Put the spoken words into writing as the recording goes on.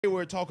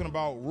We're talking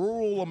about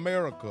rural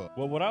America.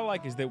 Well, what I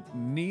like is that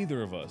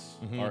neither of us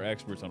are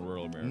experts on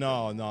rural America.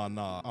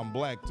 No. I'm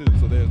black too,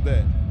 so there's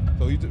that.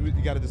 So you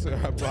got to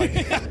decide, like,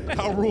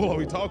 how rural are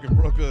we talking,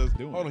 bro? Because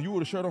hold on, you wore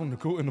a shirt on in the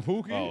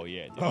pool kid? Oh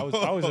yeah, dude.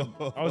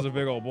 I was a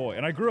big old boy,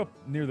 and I grew up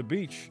near the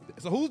beach.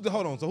 So whose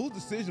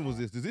decision was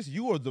this? Is this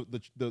you or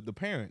the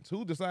parents?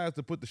 Who decides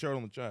to put the shirt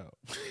on the child?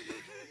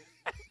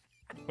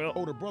 Well,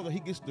 older brother,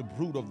 he gets the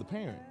root of the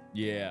parent.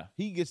 Yeah,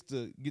 he gets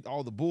to get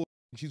all the bull.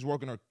 She's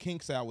working her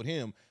kinks out with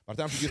him. By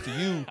the time she gets to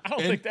you, I don't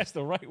think that's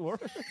the right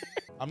word.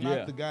 I'm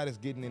not the guy that's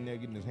getting in there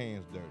getting his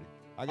hands dirty.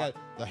 I got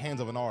the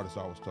hands of an artist,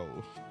 I was told.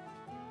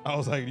 I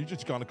was like, you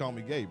just gonna call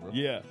me gay, bro.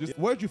 Yeah.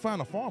 Where'd you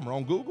find a farmer?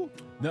 On Google?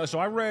 No, so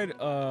I read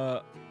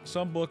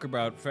some book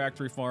about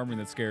factory farming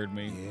that scared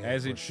me,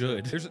 as it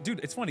should. Dude,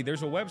 it's funny.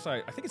 There's a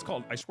website. I think it's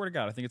called, I swear to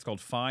God, I think it's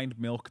called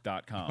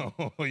findmilk.com.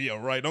 Oh, yeah,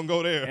 right. Don't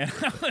go there. And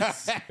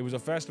it was a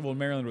festival in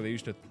Maryland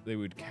where they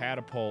would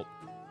catapult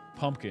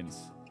pumpkins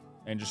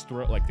and just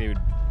throw, like they would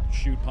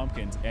shoot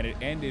pumpkins, and it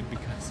ended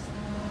because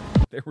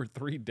there were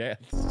 3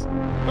 deaths.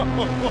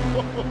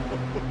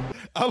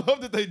 I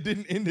love that they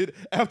didn't end it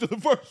after the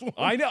first one.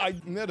 I know.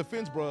 In their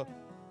defense, bro,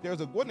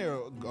 wasn't there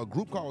a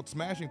group called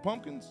Smashing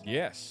Pumpkins?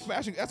 Yes.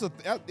 Smashing,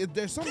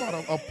 there's some kind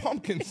of a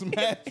pumpkin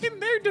smash. In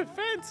their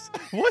defense,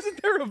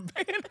 wasn't there a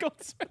band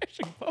called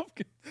Smashing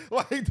Pumpkins?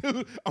 Like,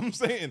 dude, I'm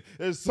saying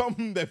there's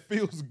something that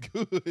feels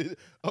good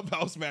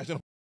about smashing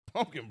a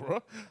pumpkin, bro.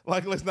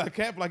 Like, let's not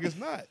cap like it's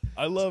not.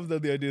 I love the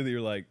idea that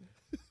you're like,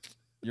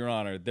 Your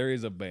Honor, there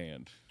is a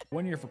band.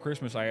 One year for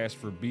Christmas, I asked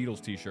for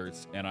Beatles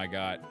t-shirts, and I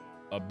got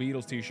a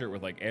Beatles t-shirt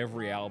with like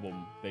every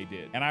album they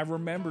did. And I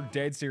remember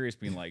dead serious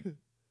being like,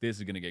 this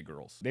is gonna get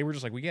girls. They were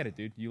just like, we get it,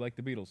 dude. You like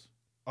the Beatles.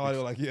 Oh, they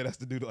were like, yeah, that's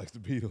the dude that likes the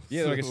Beatles.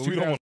 Yeah, like it's we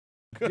don't want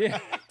yeah.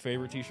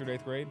 Favorite t-shirt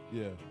 8th grade?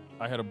 Yeah.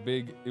 I had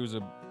it was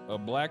a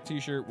black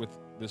t-shirt with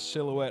the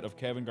silhouette of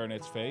Kevin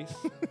Garnett's face.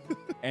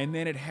 And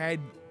then it had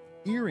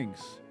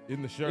earrings.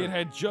 In the shirt. It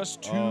had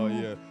just 2. Oh,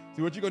 yeah.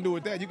 See, what you gonna do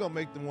with that? You're gonna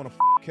make them want to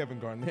Kevin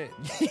Garnett.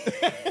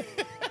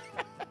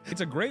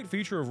 It's a great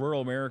feature of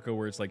rural America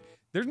where it's like,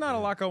 there's not a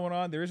lot going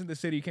on. There isn't the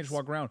city. You can't just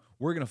walk around.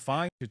 We're going to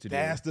find it to do.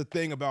 That's the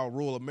thing about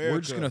rural America.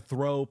 We're just going to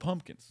throw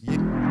pumpkins. Yeah.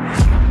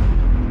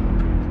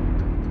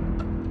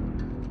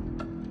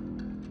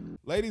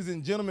 Ladies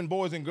and gentlemen,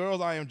 boys and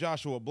girls, I am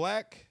Joshua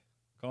Black.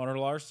 Connor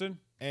Larsen.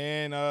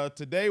 And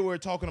today we're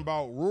talking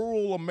about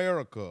rural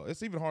America.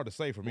 It's even hard to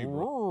say for me,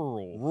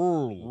 bro.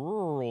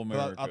 Rural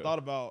America. I thought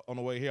about, on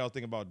the way here, I was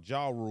thinking about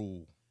Ja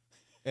Rule.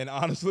 And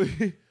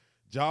honestly,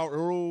 Ja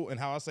Rule and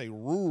how I say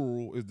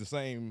rural is the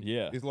same.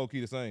 Yeah. It's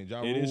low-key the same.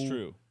 Ja It Rule, is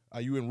true.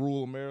 Are you in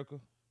rural America?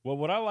 Well,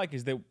 what I like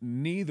is that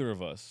neither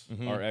of us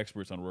are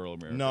experts on rural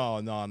America. No.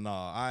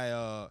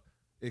 I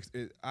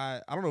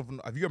don't know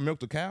if have you ever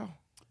milked a cow?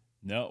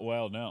 No,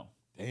 well, no.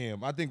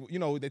 Damn, I think,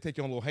 they take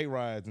you on little hay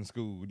rides in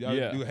school.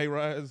 Y'all do hay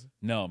rides?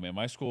 No, man.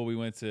 My school, we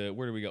went to,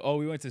 where did we go? Oh,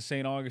 we went to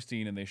St.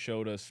 Augustine, and they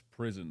showed us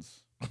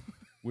prisons.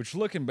 Which,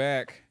 looking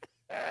back,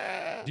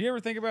 do you ever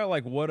think about,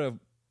 like,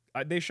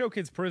 they show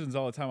kids prisons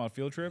all the time on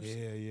field trips?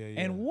 Yeah.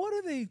 And what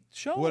are they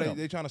showing them?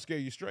 They trying to scare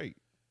you straight.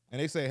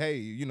 And they say, hey,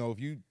 if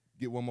you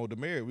get one more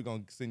demerit, we're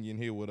going to send you in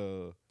here with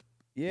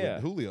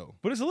Julio.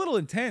 But it's a little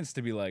intense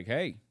to be like,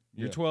 hey,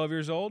 you're 12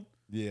 years old?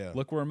 Yeah.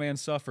 Look where a man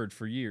suffered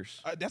for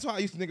years. That's why I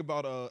used to think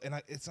about,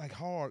 it's like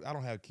hard. I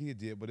don't have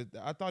kids yet, but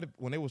I thought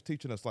when they was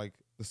teaching us like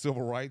the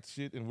civil rights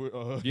shit and we're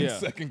in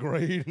 2nd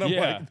grade, and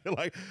I'm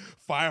like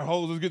fire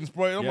hoses getting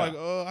sprayed. I'm like,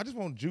 I just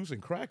want juice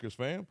and crackers,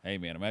 fam. Hey,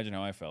 man, imagine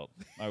how I felt.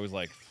 I was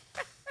like,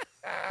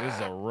 this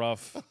is a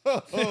rough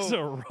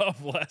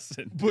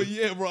lesson. But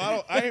yeah,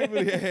 bro, I ain't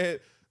really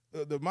had,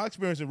 my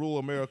experience in rural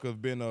America has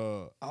been,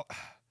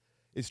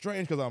 it's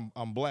strange because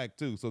I'm black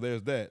too, so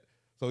there's that.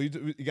 So you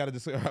got to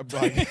describe,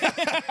 like,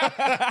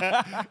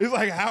 it's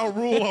like how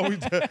rural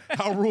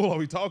are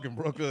we talking,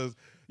 bro? Because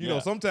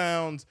some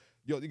towns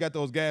you got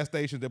those gas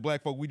stations that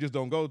black folk we just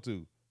don't go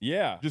to.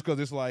 Yeah. Just because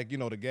it's like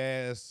the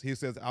gas. He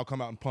says I'll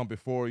come out and pump it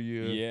for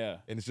you. Yeah.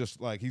 And it's just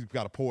like he's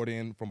got to pour it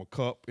in from a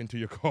cup into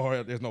your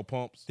car. There's no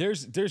pumps.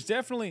 There's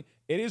definitely,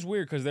 it is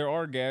weird because there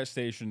are gas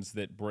stations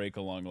that break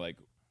along like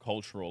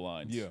cultural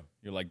lines. Yeah.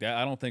 You're like, that.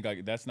 I don't think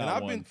that's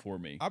not one for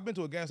me. I've been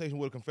to a gas station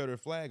with a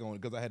Confederate flag on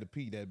it because I had to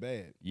pee that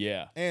bad.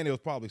 Yeah. And it was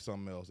probably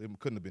something else. It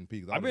couldn't have been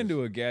pee. I've been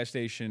to a gas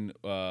station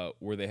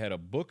where they had a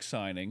book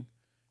signing,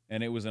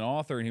 and it was an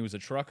author, and he was a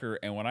trucker,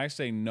 and when I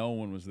say no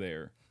one was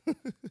there,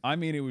 I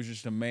mean it was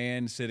just a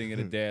man sitting at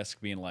a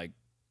desk being like,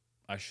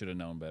 I should have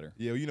known better.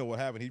 Yeah, you know what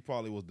happened? He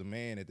probably was the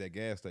man at that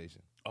gas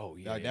station. Oh,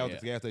 yeah. That was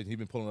the gas station he'd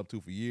been pulling up to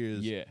for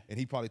years. Yeah. And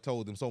he probably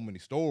told them so many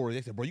stories.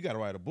 They said, bro, you got to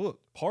write a book.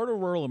 Part of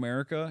rural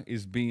America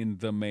is being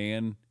the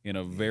man in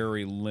a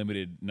very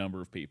limited number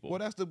of people. Well,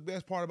 that's the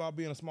best part about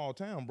being a small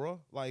town,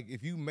 bro. Like,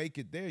 if you make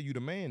it there, you the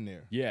man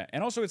there. Yeah.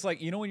 And also, it's like,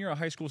 when you're a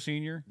high school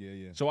senior.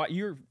 Yeah. So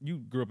you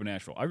grew up in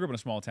Nashville. I grew up in a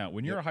small town.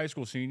 When you're a high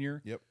school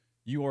senior. Yep.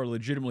 You are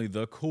legitimately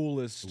the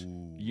coolest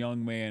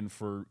young man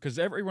because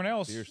everyone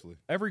else,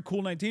 every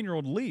cool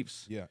 19-year-old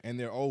leaves. Yeah, and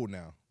they're old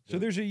now. So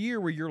there's a year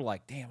where you're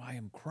like, damn, I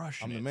am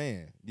crushing I'm the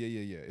man. Yeah.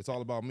 It's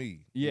all about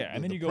me. Yeah,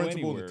 and then you go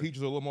anywhere. The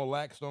teachers are a little more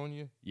laxed on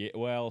you. Yeah,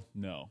 well,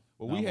 no.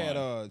 Well, we had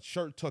a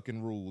shirt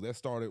tucking rule that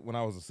started when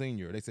I was a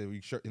senior. They said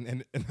we shirt,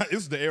 and this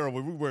is the era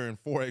where we were wearing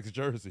 4X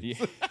jerseys.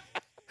 Yeah.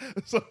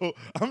 So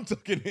I'm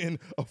tucking in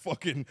a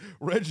fucking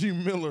Reggie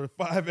Miller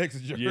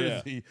 5X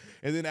jersey. Yeah.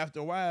 And then after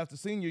a while, after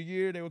senior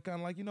year, they were kind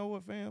of like, you know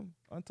what, fam?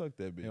 Untuck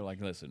that bitch. They're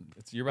like, listen,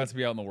 you're about to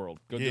be out in the world.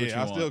 Go do what you I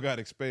want. still got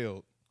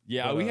expelled.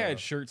 Yeah, but, we had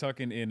shirt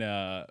tucking in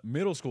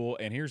middle school,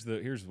 and here's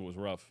what was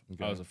rough.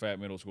 Okay. I was a fat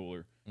middle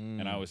schooler,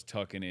 and I was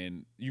tucking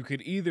in. You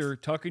could either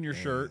tuck in your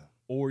shirt,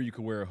 or you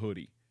could wear a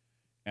hoodie.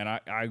 And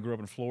I grew up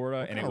in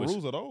Florida, and what kind of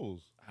rules are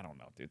those? I don't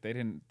know, dude. They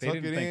didn't tuck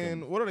think it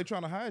in. What are they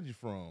trying to hide you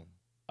from?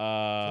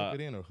 Tuck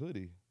it in or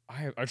hoodie?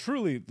 I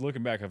truly,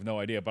 looking back, have no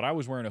idea. But I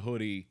was wearing a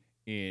hoodie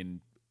in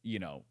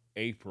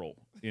April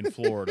in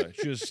Florida,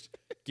 just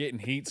getting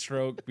heat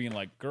stroke, being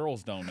like,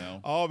 girls don't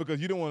know. Oh,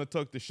 because you don't want to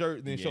tuck the shirt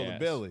and then show the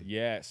belly.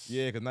 Yes.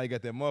 Yeah, because now you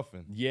got that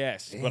muffin.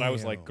 Yes. Damn. But I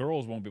was like,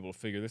 girls won't be able to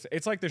figure this.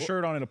 It's like the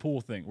shirt on in a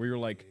pool thing where you're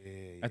like,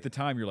 at the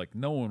time, you're like,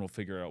 no one will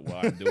figure out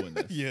why I'm doing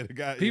this. Yeah, the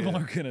guy. People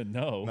aren't going to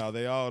know. No,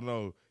 they all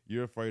know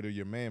you're afraid of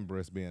your man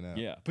breast being out.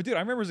 Yeah. But dude,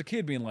 I remember as a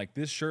kid being like,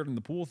 this shirt in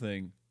the pool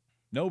thing,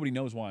 nobody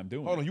knows why I'm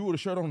doing it. Hold on, you wore the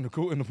shirt on in the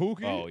pool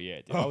kid? Oh yeah,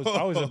 dude.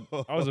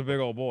 I was a big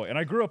old boy, and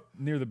I grew up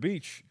near the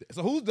beach.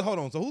 So whose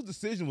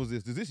decision was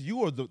this? Is this you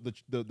or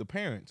the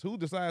parents? Who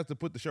decides to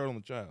put the shirt on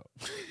the child?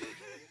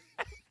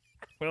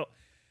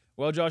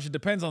 Well, Josh, it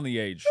depends on the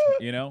age,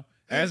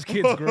 as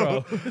kids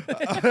grow.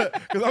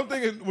 Because I'm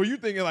thinking, were you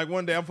thinking like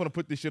one day I'm gonna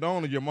put this shit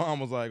on, and your mom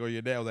was like, or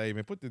your dad was like, hey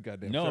man, put this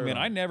goddamn shirt man,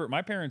 on.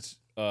 my parents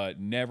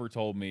never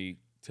told me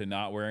to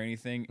not wear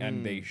anything,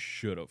 and they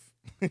should have.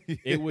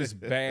 It was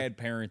bad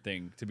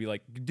parenting to be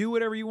like, do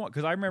whatever you want.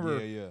 Because I remember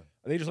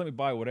they just let me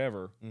buy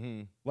whatever.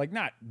 Like,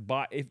 not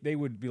buy, if they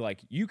would be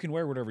like, you can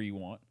wear whatever you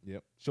want.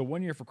 Yep. So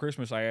one year for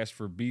Christmas, I asked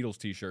for Beatles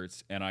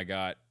t-shirts, and I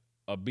got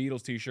a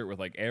Beatles t-shirt with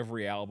like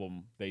every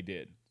album they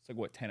did. It's like,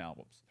 what, 10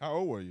 albums? How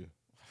old were you?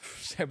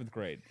 7th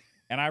grade.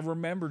 And I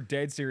remember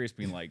dead serious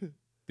being like,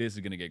 this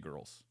is going to get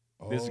girls.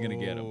 This is going to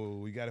get them. Oh,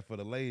 we got it for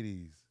the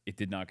ladies. It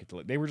did not get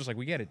to. They were just like,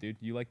 we get it, dude.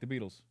 You like the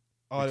Beatles.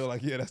 Oh, they were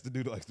like, yeah, that's the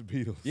dude that likes the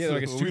Beatles. Yeah,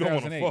 like it's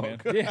 2008, man.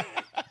 Yeah,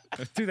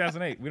 it's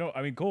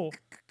 2008. Cool.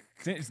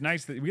 It's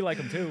nice that we like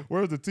them too.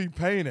 Where's the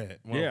T-Pain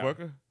at, motherfucker?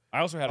 Yeah.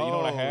 I also had, you know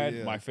what I had?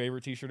 Yeah. My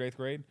favorite T-shirt 8th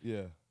grade?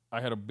 Yeah.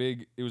 I had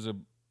it was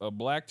a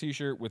black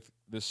T-shirt with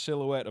the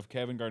silhouette of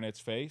Kevin Garnett's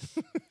face.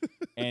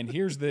 And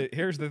here's the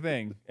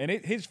thing. And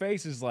his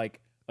face is like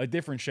a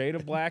different shade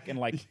of black, and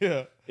like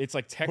it's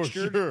like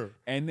textured. For sure.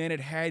 And then it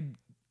had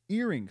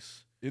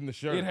earrings. In the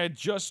shirt. It had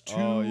just 2.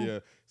 Oh, yeah.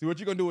 See, what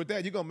you're going to do with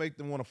that, you're going to make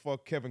them want to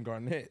fuck Kevin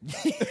Garnett.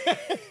 Yeah.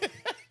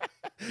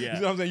 You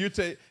know what I'm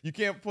saying? You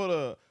can't put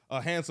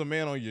a handsome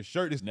man on your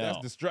shirt.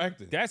 That's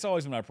distracting. That's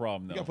always been my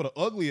problem, though. You got to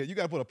put you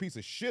got to put a piece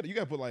of shit. You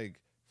got to put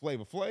like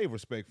Flavor Flav,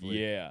 respectfully.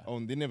 Yeah.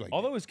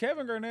 Although is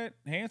Kevin Garnett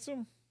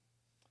handsome?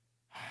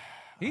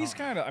 He's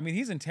kind of,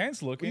 he's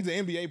intense looking. He's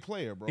an NBA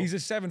player, bro. He's a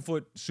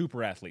 7-foot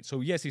super athlete.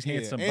 So yes, he's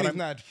handsome. And but he's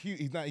not huge.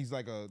 He's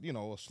like a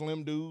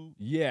slim dude.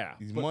 Yeah.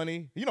 He's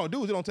money.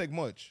 Dudes, it don't take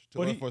much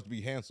for us to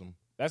be handsome.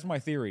 That's my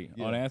theory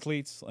on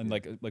athletes. And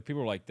like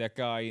people are like, that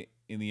guy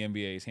in the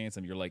NBA is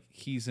handsome. You're like,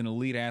 he's an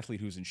elite athlete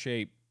who's in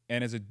shape.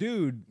 And as a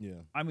dude,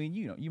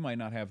 you might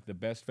not have the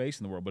best face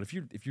in the world, but if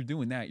you're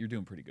doing that, you're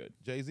doing pretty good.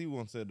 Jay-Z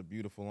once said the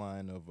beautiful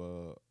line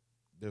of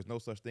there's no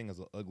such thing as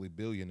an ugly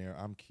billionaire.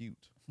 I'm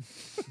cute.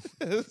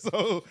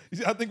 So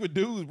I think with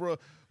dudes, bro,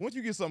 once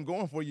you get something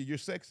going for you, you're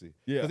sexy.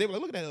 Yeah. Because they be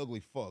like, look at that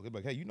ugly fuck. They're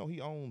like, hey,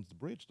 he owns the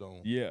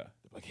Bridgestone. Yeah.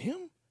 They're like,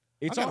 him?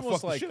 It's I gotta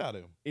almost fuck like the shit out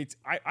of him.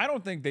 I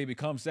don't think they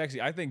become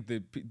sexy. I think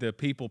the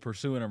people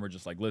pursuing them are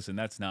just like, listen,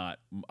 that's not.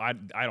 I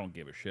don't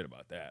give a shit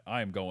about that.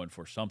 I am going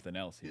for something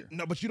else here.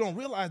 No, but you don't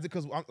realize it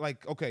because I'm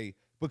like, okay.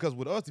 Because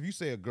with us, if you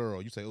say a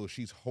girl, you say, oh,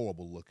 she's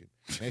horrible looking.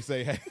 And they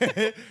say,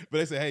 hey, but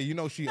they say,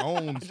 hey, she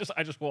owns.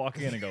 I just walk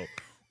in and go,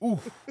 ooh.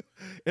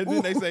 And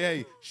then they say,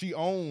 hey, she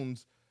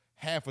owns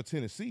half of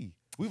Tennessee.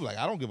 We be like,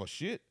 I don't give a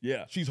shit.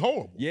 Yeah. She's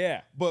horrible.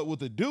 Yeah. But with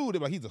the dude,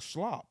 they're like, he's a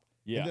slop.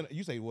 Yeah. And then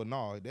you say, well,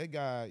 no, that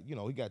guy,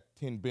 he got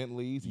 10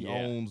 Bentleys. He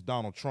owns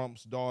Donald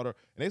Trump's daughter.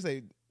 And they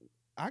say,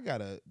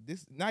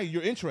 now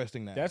you're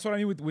interesting now. That's what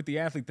I mean with the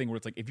athlete thing, where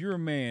it's like, if you're a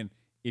man,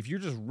 if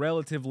you're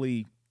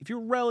relatively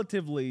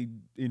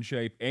in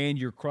shape and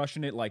you're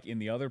crushing it like in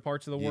the other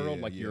parts of the world,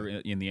 like you're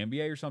in the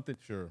NBA or something,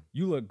 sure,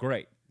 you look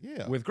great.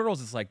 Yeah. With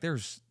girls, it's like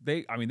there's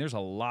a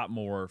lot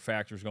more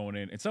factors going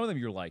in, and some of them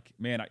you're like,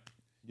 man,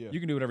 you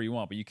can do whatever you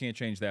want, but you can't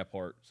change that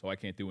part, so I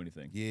can't do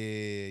anything.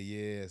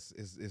 Yeah,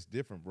 it's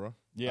different, bro.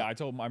 Yeah, I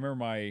remember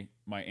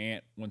my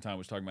aunt one time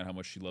was talking about how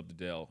much she loved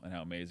Adele and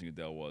how amazing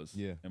Adele was.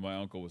 Yeah. And my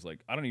uncle was like,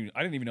 I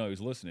didn't even know he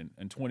was listening,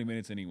 and 20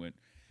 minutes in he went,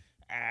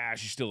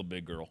 she's still a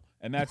big girl.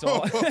 And that's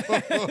all.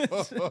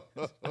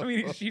 I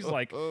mean, she's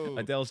like,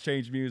 Adele's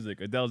changed music.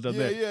 Adele's done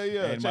that.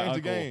 Yeah. And change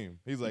the game.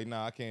 He's like,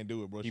 nah, I can't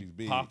do it, bro. She's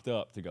big. Popped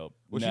up to go.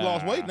 Well, she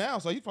lost weight now,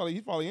 so he's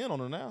probably in on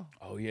her now.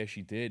 Oh, yeah,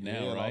 she did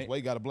now, right? Lost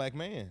weight, got a black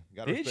man.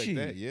 Got to respect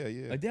that.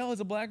 Yeah. Adele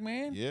is a black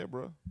man? Yeah,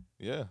 bro.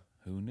 Yeah.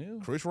 Who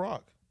knew? Chris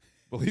Rock.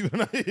 Believe it or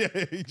not,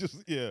 yeah, he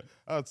just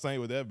how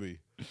insane would that be?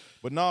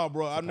 But nah,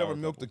 bro, I've never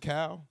milked a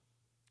cow.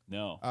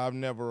 No, I've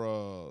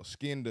never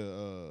skinned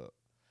a.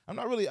 I'm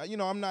not really,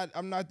 I'm not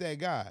that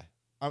guy.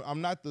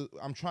 I'm not the.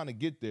 I'm trying to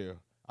get there.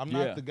 I'm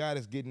not the guy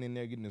that's getting in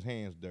there getting his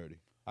hands dirty.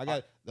 I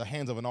got the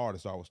hands of an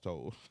artist. I was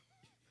told.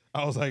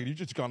 I was like, you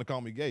just gonna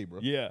call me gay, bro?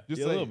 Yeah,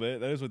 just a little bit.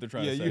 That is what they're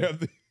trying to say.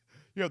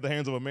 You have the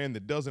hands of a man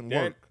that doesn't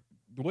work.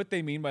 What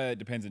they mean by that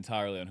depends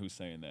entirely on who's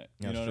saying that.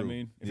 You know what I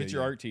mean? If it's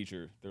your art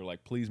teacher, they're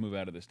like, please move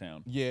out of this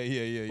town.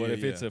 Yeah. But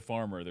if it's a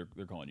farmer,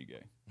 they're calling you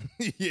gay.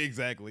 Yeah,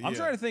 exactly. I'm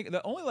trying to think.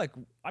 The only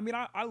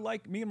I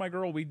like me and my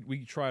girl.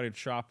 We try to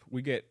shop.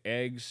 We get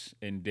eggs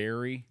and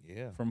dairy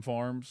from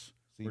farms.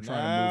 We're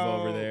trying to move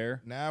over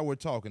there. Now we're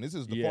talking. This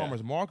is the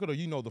farmer's market, or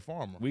the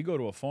farmer? We go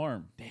to a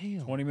farm.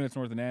 Damn. 20 minutes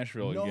north of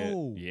Nashville.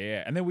 No.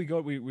 And then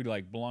we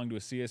like belong to a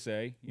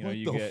CSA. You know, what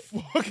you the get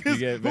fuck you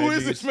get who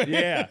is this man?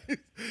 Yeah.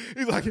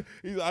 he's like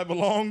I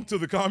belong to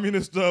the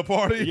Communist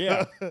Party.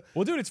 Yeah.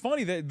 Well, dude, it's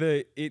funny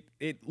that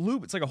it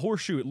loops. It's like a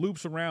horseshoe. It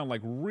loops around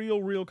like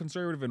real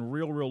conservative and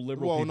real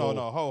liberal people.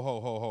 No,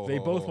 ho. They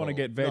both want to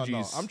get veggies.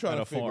 No. I'm trying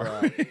at to a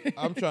farm. figure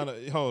out. I'm trying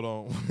to hold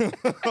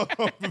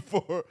on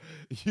before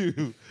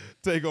you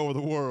take over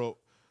the world.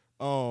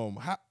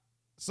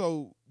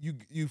 So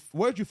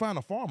where'd you find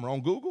a farmer,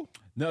 on Google?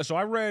 No, so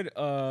I read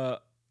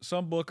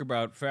some book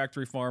about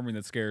factory farming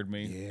that scared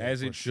me,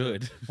 as it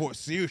should.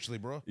 Seriously,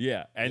 bro.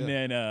 Yeah, and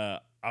then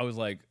I was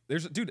like,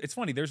 dude, it's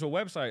funny. There's a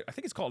website. I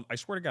think it's called. I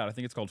swear to God, I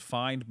think it's called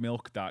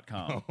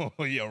findmilk.com.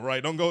 Oh yeah,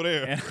 right. Don't go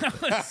there.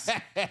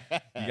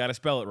 You got to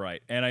spell it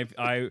right. And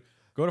I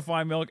go to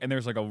Find Milk, and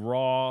there's like a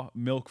raw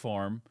milk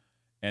farm.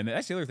 And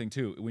that's the other thing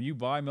too. When you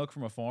buy milk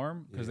from a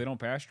farm, because they don't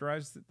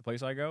pasteurize the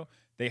place I go,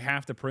 they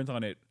have to print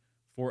on it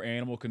for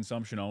animal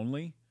consumption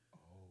only.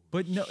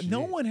 But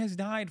no one has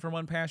died from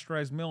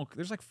unpasteurized milk.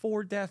 There's like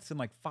 4 deaths in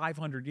like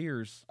 500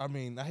 years. I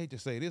mean, I hate to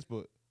say this,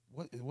 but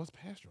what's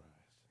pasteurized?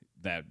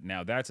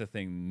 Now that's a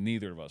thing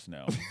neither of us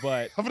know.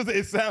 But I'm gonna say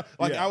it sounds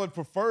like I would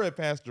prefer it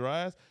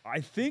pasteurized.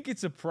 I think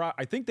it's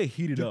I think they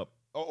heat it up,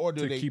 or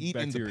do they eat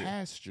bacteria in the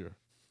pasture?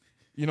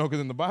 You know, because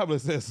in the Bible it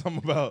says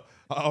something about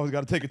I always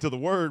got to take it to the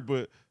word,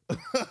 but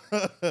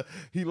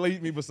he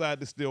laid me beside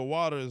the still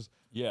waters.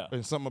 Yeah,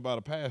 and something about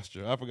a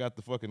pasture. I forgot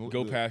the fucking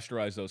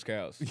pasteurize those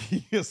cows.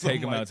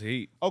 Take them out to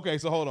heat. Okay,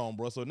 so hold on,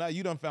 bro. So now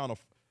you done found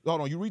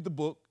hold on. You read the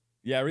book.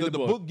 Yeah, I read the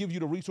book. The book give you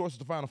the resources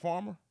to find a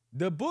farmer.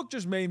 The book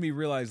just made me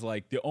realize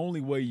like the only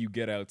way you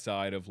get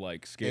outside of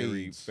like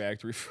scary AIDS.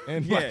 factory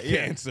and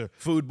cancer,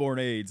 foodborne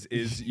AIDS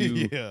is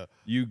you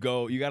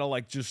gotta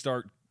like just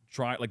start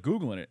trying like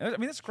Googling it. I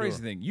mean that's a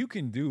crazy thing. You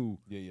can do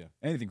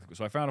anything.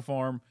 So I found a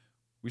farm.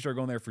 We started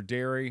going there for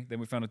dairy. Then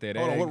we found out they had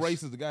eggs. Hold on, what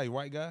race is the guy?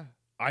 White guy?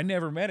 I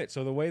never met it.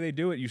 So the way they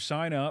do it, you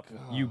sign up,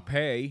 you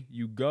pay,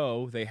 you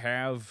go. They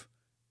have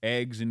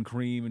eggs and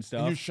cream and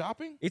stuff. And you're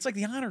shopping? It's like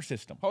the honor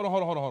system. Hold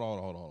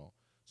on.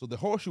 So the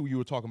horseshoe you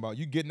were talking about,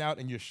 you getting out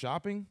and you're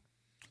shopping?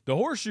 The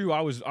horseshoe, I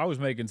was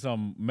making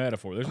some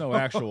metaphor. There's no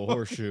actual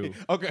horseshoe.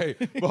 Okay,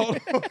 but hold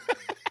on.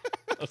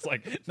 I was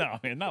like, no,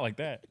 man, not like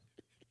that.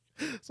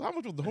 So how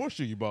much was the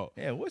horseshoe you bought?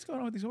 Yeah, what's going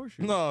on with these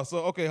horseshoes? No, so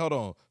okay, hold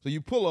on. So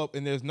you pull up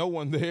and there's no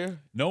one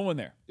there? No one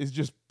there. It's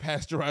just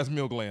pasteurized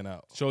milk laying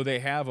out. So they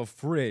have a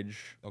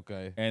fridge.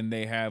 Okay. And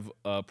they have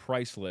a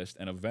price list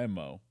and a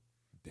Venmo.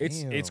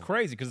 Damn. It's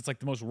crazy because it's like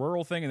the most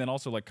rural thing and then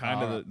also like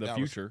kind of the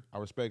future. I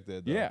respect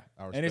that, though. Yeah.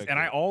 I respect and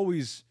I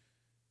always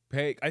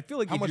pay. I feel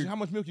like how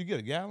much milk you get?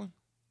 A gallon?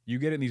 You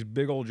get it in these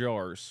big old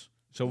jars.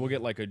 So we'll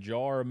get like a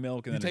jar of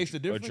milk and then taste the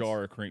difference? A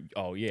jar of cream.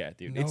 Oh yeah,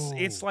 dude. No.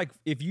 It's like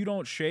if you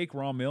don't shake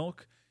raw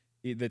milk,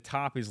 the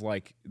top is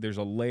like there's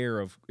a layer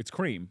of it's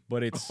cream,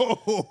 but it's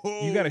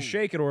you got to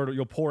shake it or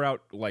you'll pour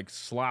out like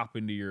slop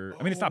into your.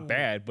 I mean, it's not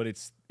bad, but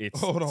it's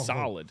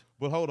solid.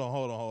 But hold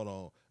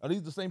on. Are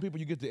these the same people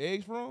you get the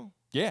eggs from?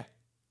 Yeah,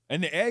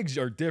 and the eggs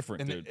are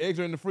different. And dude. the eggs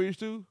are in the fridge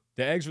too.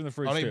 The eggs are in the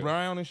fridge. Are they too.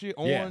 brown and shit?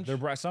 Orange? Yeah, they're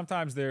brown.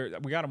 Sometimes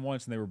we got them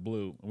once and they were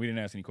blue, and we didn't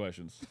ask any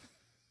questions.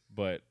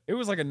 But it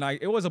was like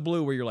it was a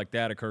blue where you're like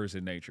that occurs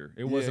in nature.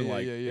 It wasn't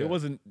it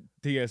wasn't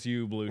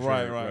TSU blue.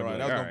 Right.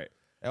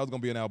 That was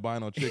gonna be an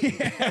albino chicken.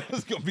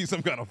 It's gonna be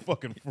some kind of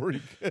fucking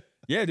freak.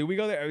 Yeah, dude, we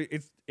go there.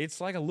 It's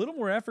like a little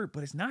more effort,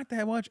 but it's not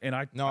that much. And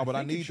I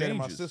need that in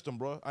my system,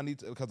 bro. I need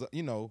to because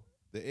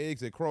the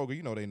eggs at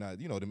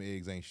Kroger, them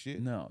eggs ain't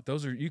shit. No,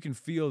 you can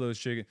feel those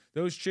chickens.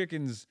 Those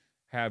chickens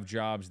have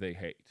jobs they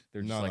hate.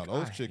 They're just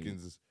those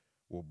chickens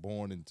were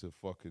born into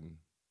fucking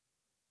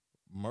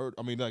murder.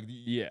 I mean, like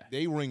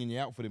they ringing you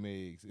out for them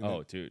eggs.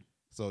 Dude.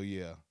 So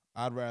yeah.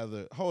 I'd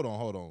rather hold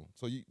on.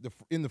 So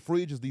in the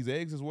fridge is these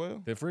eggs as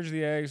well? The fridge of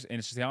the eggs, and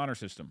it's just the honor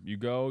system. You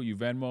go, you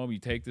Venmo them, you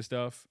take the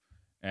stuff,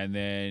 and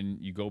then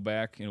you go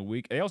back in a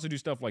week. They also do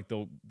stuff like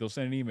they'll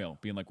send an email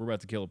being like, "We're about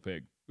to kill a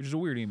pig," which is a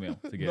weird email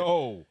to get.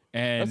 No,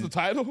 and that's the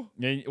title.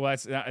 And, well,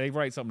 they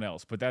write something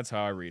else, but that's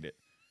how I read it.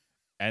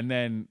 And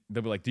then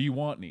they'll be like, "Do you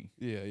want any?"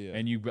 Yeah.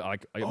 And you buy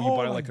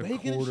like a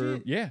bacon quarter. and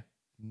shit? Yeah.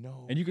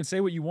 No. And you can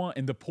say what you want,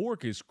 and the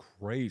pork is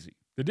crazy.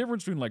 The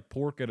difference between like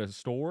pork at a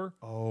store.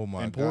 Oh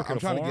my and god! pork at a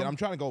farm? I'm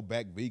trying to go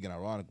back vegan,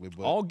 ironically,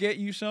 but I'll get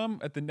you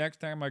some at the next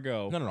time I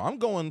go. no, I'm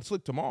going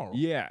slick tomorrow.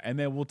 Yeah, and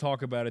then we'll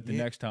talk about it the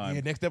next time.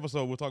 Yeah, next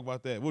episode we'll talk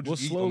about that. We'll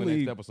just eat slowly on the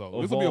next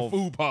episode. This will be a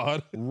food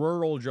pod.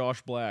 Rural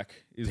Josh Black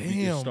is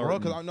Damn, bro. starting.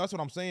 Because that's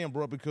what I'm saying,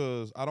 bro.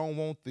 Because I don't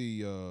want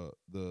the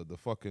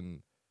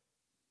fucking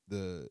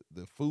the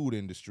food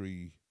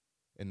industry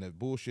and the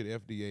bullshit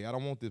FDA. I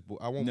don't want this.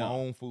 I want my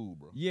own food,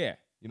 bro. Yeah.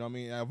 You know what I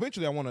mean?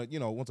 Eventually, I want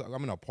to, once I'm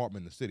in an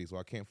apartment in the city, so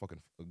I can't fucking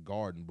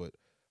garden, but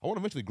I want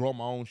to eventually grow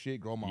my own shit,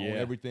 grow my own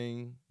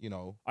everything,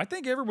 I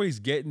think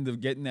everybody's getting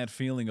that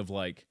feeling of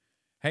like,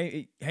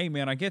 hey,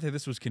 man, I get that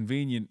this was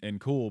convenient and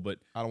cool, but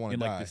I don't want to in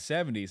die. like the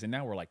 70s, and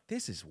now we're like,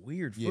 this is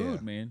weird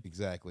food, man.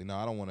 Exactly. No,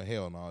 I don't want to.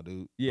 Hell no,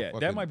 dude. Yeah,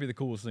 that might be the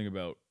coolest thing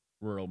about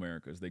rural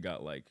America is they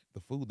got like the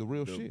food, the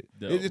real shit.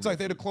 It's it's like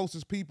they're the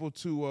closest people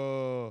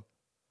to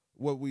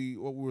what we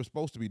were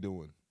supposed to be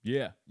doing.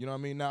 Yeah. You know what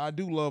I mean? Now, I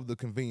do love the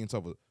convenience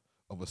of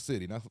a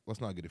city. Now, let's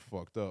not get it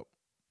fucked up.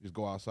 Just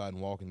go outside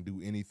and walk and do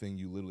anything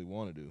you literally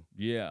want to do.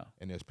 Yeah.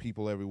 And there's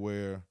people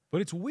everywhere. But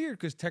it's weird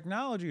because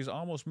technology is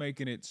almost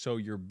making it so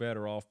you're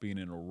better off being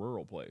in a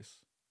rural place.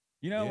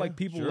 Like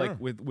people like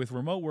with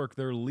remote work,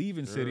 they're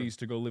leaving cities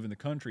to go live in the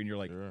country. And you're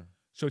like,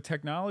 so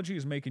technology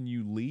is making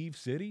you leave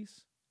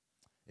cities?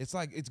 It's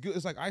like, it's good.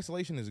 It's like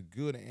isolation is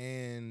good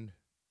and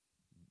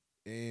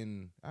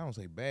I don't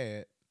say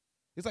bad.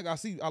 It's like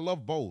I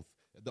love both.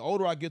 The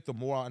older I get, the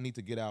more I need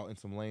to get out in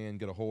some land,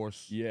 get a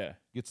horse,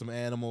 get some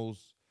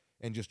animals,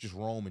 and just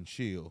roam and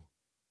chill.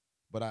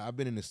 But I've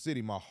been in the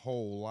city my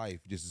whole life,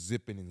 just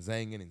zipping and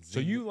zanging and zinging. So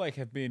you like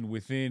have been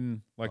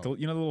within like the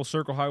little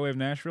Circle Highway of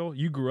Nashville?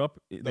 You grew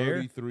up there?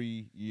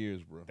 33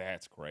 years, bro.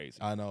 That's crazy.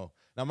 I know.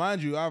 Now,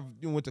 mind you, I've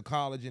went to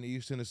college in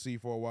East Tennessee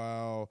for a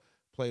while.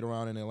 Played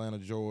around in Atlanta,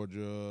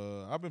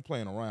 Georgia. I've been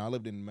playing around. I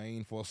lived in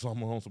Maine for a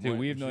summer on some. Dude,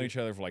 we have known each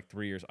other for like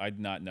 3 years. I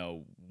did not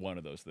know one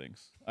of those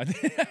things. I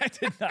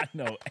did not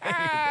know any of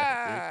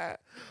that,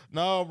 dude.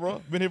 No, bro.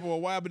 Been here for a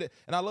while,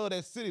 and I love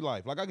that city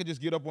life. Like I could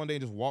just get up one day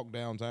and just walk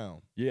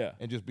downtown. Yeah.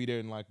 And just be there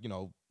in like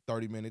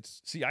 30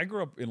 minutes. See, I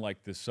grew up in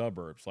like the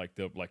suburbs, like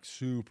the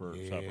super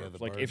suburbs.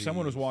 Like if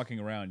someone was walking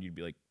around, you'd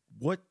be like,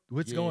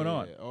 What's going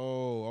on?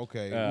 Oh,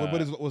 okay.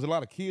 Was a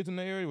lot of kids in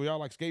the area? Were y'all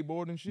like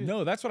skateboarding and shit?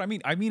 No, that's what I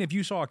mean. I mean, if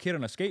you saw a kid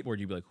on a skateboard,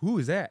 you'd be like, "Who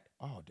is that?"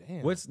 Oh,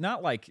 damn. What's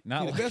not like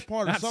the best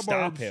part of not suburbs?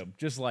 Stop him.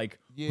 Just like,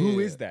 who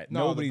is that?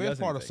 No, Nobody the best does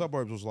part anything. of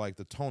suburbs was like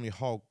the Tony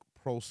Hawk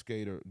Pro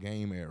Skater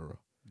game era.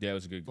 Yeah, it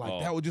was a good call.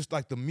 Like that was just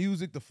like the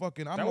music, the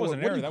fucking. I don't know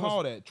what do you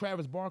call that?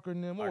 Travis Barker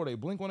and them. What were they?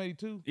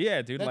 Blink-182.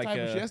 Yeah, dude. That like type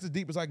of shit. That's the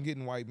deepest I can get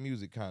in white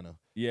music, kind of.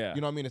 Yeah.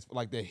 You know what I mean? It's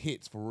like the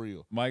hits for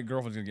real. My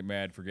girlfriend's gonna get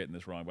mad for getting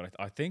this wrong, but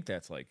I think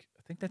that's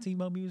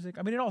emo music.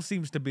 I mean, it all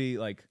seems to be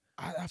like.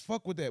 I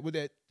fuck with that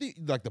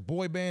like the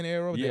boy band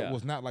era. Yeah. That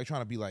was not like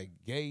trying to be like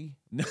gay.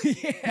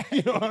 Yeah.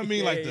 You know what I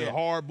mean? Like the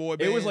hard boy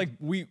band. It was like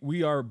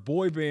we are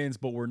boy bands,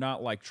 but we're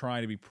not like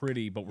trying to be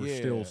pretty, but we're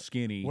still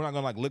skinny. We're not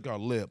gonna like lick our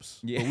lips.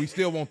 Yeah. But we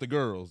still want the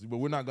girls. But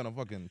we're not gonna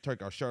fucking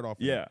take our shirt off.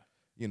 Yeah.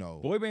 And,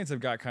 boy bands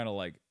have got kind of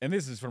like, and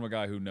this is from a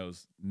guy who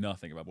knows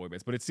nothing about boy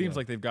bands, but it seems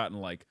like they've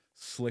gotten like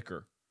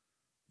slicker.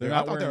 I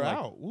thought they're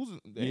out.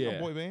 They ain't no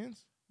boy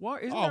bands.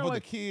 What isn't for the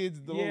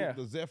kids,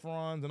 the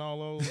Zephyrons and all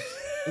those.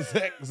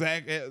 Zach,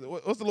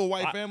 what's the little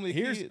white family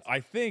kids? I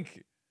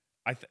think,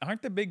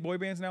 aren't the big boy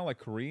bands now like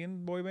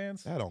Korean boy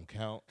bands? That don't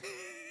count.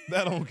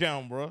 That don't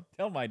count, bro.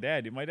 Tell my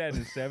dad, dude. My dad in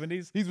his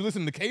 70s. He's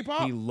listening to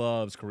K-pop? He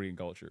loves Korean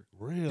culture.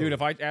 Really? Dude,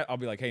 if I'll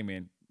be like, hey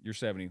man, you're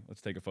 70. Let's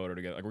take a photo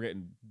together. Like we're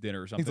getting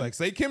dinner or something. He's like,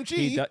 say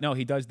kimchi.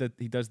 He does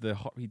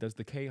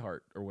the K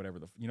heart or whatever.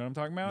 You know what I'm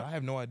talking about? No, I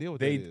have no idea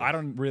what that is. I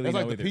don't really know.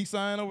 That's like the peace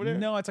sign over there?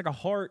 No, it's like a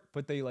heart,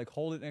 but they like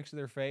hold it next to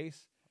their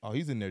face. Oh,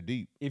 he's in there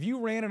deep. If you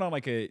ran it on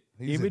like a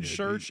image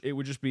search, it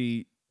would just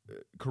be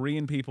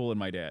Korean people and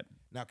my dad.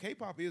 Now,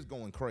 K-pop is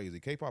going crazy.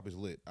 K-pop is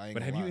lit.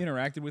 But have you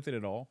interacted with it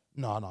at all?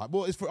 No.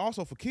 Well, it's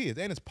also for kids,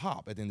 and it's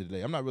pop at the end of the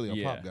day. I'm not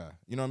really a pop guy.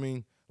 You know what I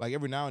mean? Like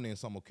every now and then,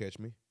 some will catch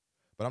me,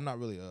 but I'm not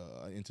really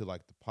into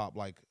like the pop,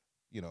 like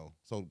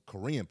So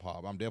Korean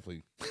pop, I'm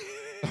definitely.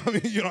 I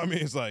mean, you know what I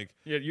mean? It's like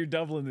you're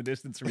doubling the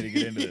distance for me to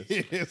get into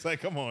this. It's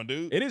like, come on,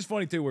 dude. It is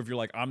funny too, where if you're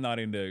like, I'm not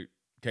into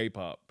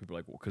K-pop, people are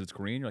like, well, because it's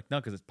Korean. You're like, no,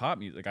 because it's pop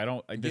music. I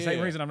don't. The same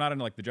reason I'm not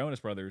into like the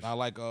Jonas Brothers. I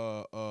like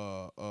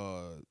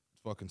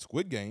fucking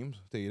Squid Games.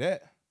 I'll tell you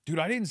that. Dude,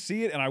 I didn't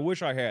see it, and I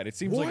wish I had. It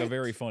seems like a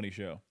very funny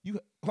show. You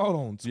hold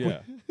on, yeah.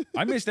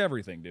 I missed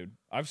everything, dude.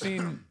 I've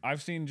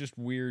seen just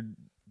weird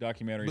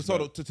documentaries. But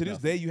so to this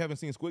day, you haven't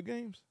seen Squid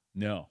Games?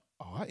 No.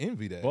 Oh, I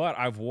envy that. But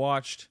I've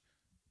watched.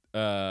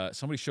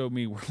 Somebody showed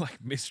me where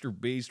like Mr.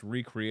 Beast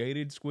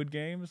recreated Squid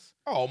Games.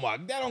 Oh my,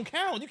 that don't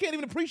count. You can't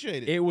even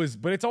appreciate it.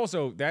 But it's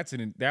also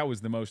that was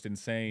the most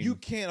insane. You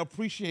can't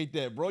appreciate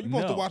that, bro. You're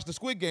supposed to watch the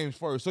Squid Games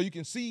first, so you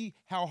can see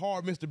how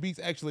hard Mr. Beast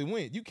actually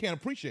went. You can't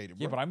appreciate it,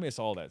 bro. Yeah, but I miss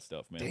all that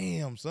stuff, man.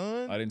 Damn,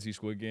 son. I didn't see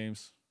Squid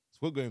Games.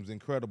 Squid Games is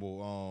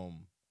incredible.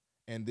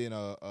 And then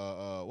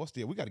what's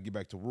the? We got to get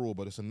back to rural,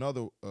 but it's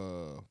another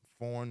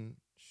foreign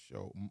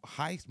show,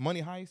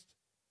 Money Heist.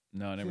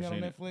 No, I never seen it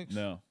on it. Netflix.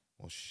 No.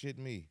 Well, shit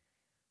me.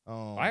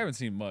 I haven't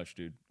seen much,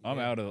 dude. I'm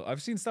out of.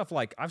 I've seen stuff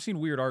like I've seen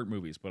weird art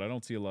movies, but I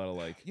don't see a lot of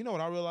like. You know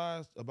what I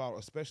realized about,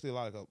 especially a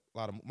lot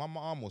of my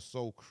mom was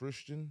so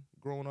Christian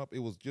growing up. It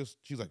was just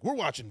she's like, we're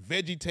watching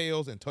Veggie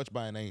Tales and Touched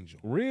by an Angel.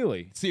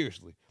 Really?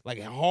 Seriously, like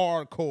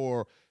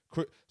hardcore.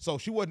 So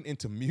she wasn't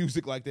into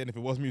music like that. And if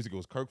it was music, it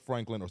was Kirk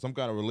Franklin or some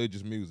kind of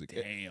religious music.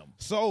 Damn.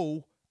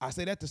 So I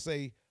say that to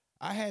say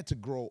I had to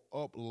grow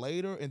up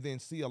later and then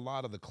see a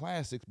lot of the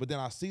classics, but then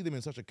I see them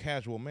in such a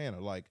casual manner,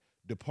 like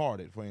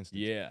Departed, for instance.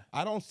 Yeah.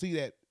 I don't see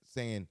that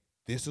saying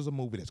this is a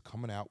movie that's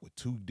coming out with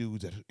two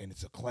dudes and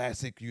it's a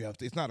classic. You have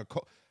to. It's not a.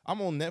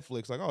 I'm on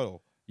Netflix like,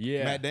 oh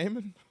yeah, Matt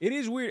Damon. It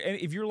is weird, and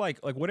if you're like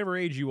whatever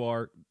age you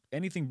are,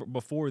 anything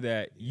before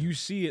that, you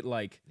see it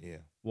like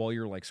while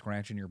you're like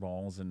scratching your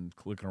balls and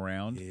clicking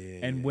around.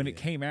 And when it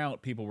came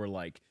out, people were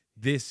like,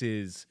 "This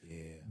is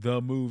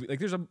the movie." Like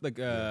there's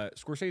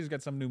Scorsese's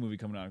got some new movie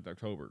coming out in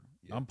October.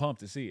 I'm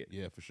pumped to see it.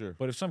 Yeah, for sure.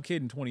 But if some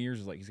kid in 20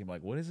 years is like, he's gonna be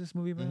like, "What is this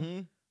movie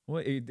about?"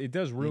 Well, it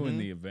does ruin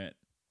the event.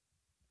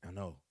 I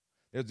know.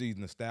 There's these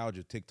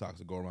nostalgia TikToks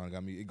that go around.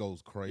 Got me. It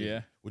goes crazy.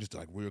 Yeah. With just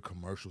like weird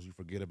commercials you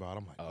forget about.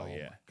 I'm like, oh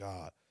yeah. my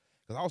God.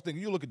 Because I was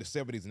thinking, you look at the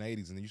 70s and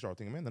 80s, and then you start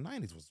thinking, man, the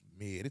 90s was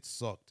mid. It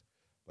sucked.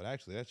 But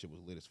actually, that shit was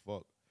lit as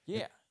fuck.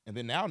 Yeah. And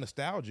then now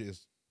nostalgia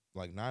is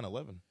like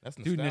 9/11. That's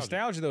nostalgia. Dude,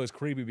 nostalgia though is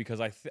creepy because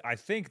I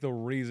think the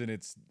reason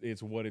it's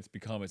what it's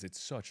become is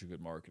it's such a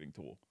good marketing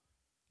tool.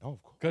 Oh,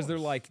 of course. Because they're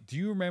like, do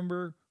you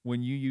remember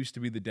when you used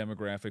to be the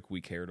demographic we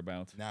cared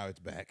about? Now it's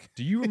back.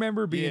 Do you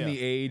remember being the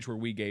age where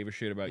we gave a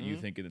shit about you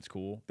thinking it's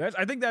cool?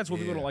 I think that's what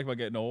people don't like about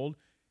getting old.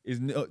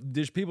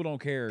 Is people don't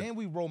care. And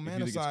we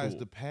romanticize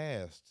the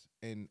past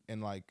and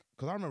like,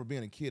 because I remember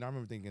being a kid, I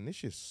remember thinking this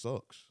shit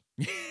sucks.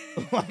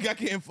 Like I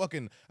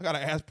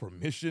gotta ask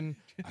permission.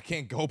 I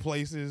can't go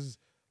places.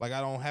 Like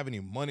I don't have any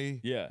money.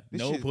 Yeah, this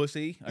no shit,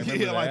 pussy. I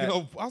remember that. Like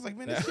I was like,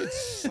 man, this shit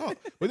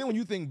sucks. But then when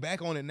you think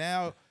back on it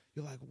now,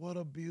 you're like, what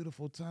a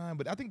beautiful time.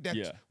 But I think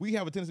that we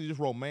have a tendency to just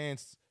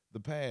romance the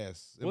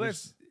past.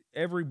 That's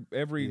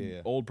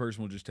every old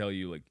person will just tell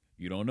you like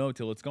you don't know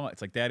till it's gone.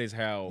 It's like that is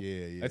how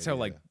that's how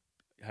like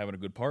having a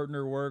good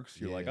partner works.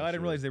 You're like, oh, I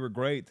didn't realize they were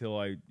great till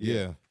I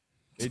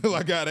till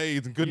I got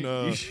AIDS and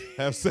couldn't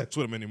have sex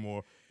with them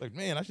anymore. Like,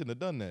 man, I shouldn't have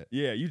done that.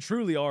 Yeah, you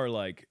truly are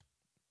like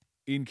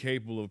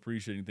incapable of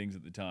appreciating things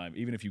at the time,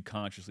 even if you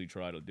consciously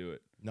try to do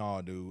it.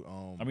 No, dude.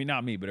 I mean,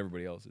 not me, but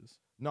everybody else is.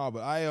 No,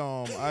 but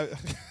I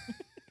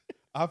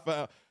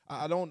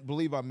I don't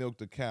believe I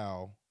milked a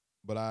cow,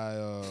 but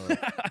I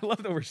I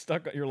love that we're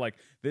stuck. You're like,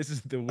 this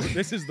is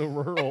the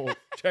rural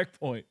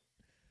checkpoint.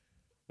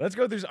 Let's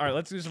go through. All right,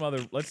 let's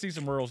see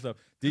some rural stuff.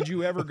 Did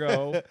you ever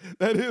go?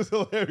 That is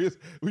hilarious.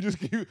 We just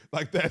keep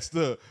like that's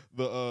the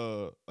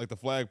like the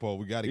flagpole.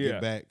 We got to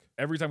get back.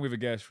 Every time we have a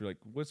guest, we're like,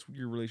 "What's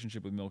your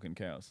relationship with milking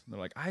cows?" And they're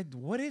like,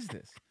 what is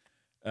this?"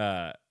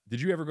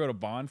 Did you ever go to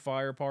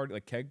bonfire party,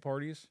 like keg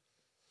parties?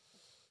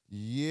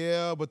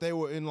 Yeah, but they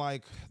were in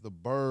like the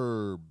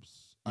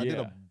burbs. I did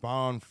a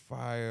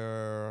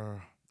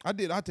bonfire. I'll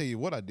tell you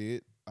what I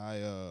did.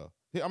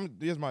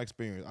 Here's my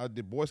experience. I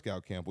did Boy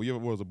Scout camp. Well, you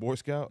ever was a Boy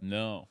Scout?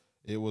 No.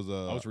 It was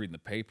I was reading the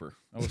paper.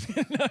 I was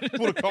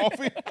full of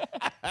coffee.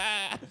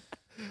 I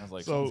was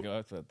like, so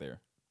that's that there.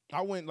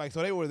 I went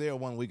so they were there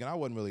one week and I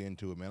wasn't really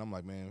into it, man. I'm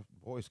like, man,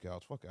 Boy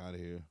Scouts, fuck out of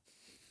here.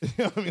 You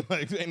know what I mean?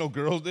 Like, there ain't no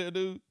girls there,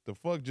 dude. The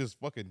fuck, just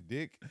fucking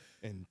dick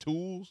and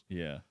tools.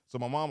 Yeah. So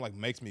my mom like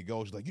makes me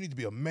go. She's like, you need to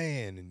be a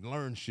man and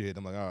learn shit.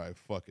 I'm like, all right,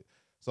 fuck it.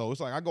 So it's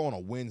like I go on a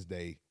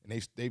Wednesday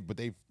and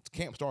they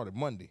camp started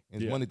Monday.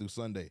 And it's Monday through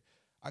Sunday.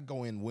 I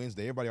go in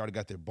Wednesday. Everybody already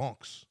got their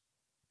bunks.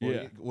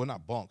 Well,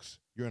 not bunks.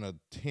 You're in a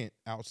tent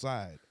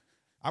outside.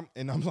 I'm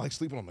like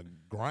sleeping on the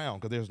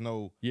ground because there's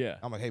no. Yeah.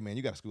 I'm like, hey man,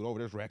 you got to scoot over.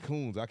 There's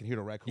raccoons. I can hear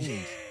the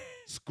raccoons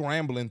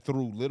scrambling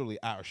through literally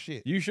our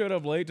shit. You showed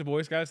up late to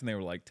Boy Scouts and they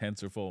were like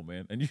tents are full,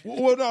 man. And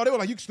well, no, they were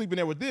like, you can sleep in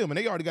there with them, and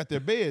they already got their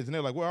beds, and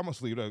they're like, well, I'm gonna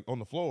sleep on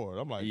the floor.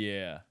 I'm like,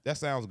 yeah, that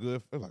sounds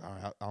good. They're like, all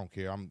right, I don't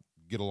care. I'm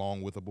get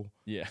along withable.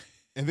 Yeah.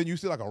 And then you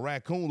see like a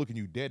raccoon looking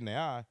you dead in the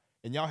eye.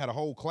 And y'all had a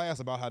whole class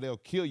about how they'll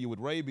kill you with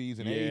rabies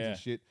and AIDS and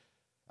shit.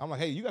 I'm like,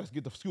 hey, you got to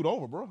get the scoot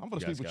over, bro. I'm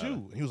gonna sleep with you.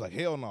 And he was like,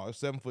 hell no, it's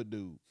 7-foot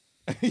dude.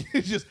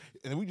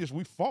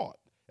 we fought.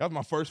 That was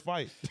my first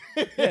fight.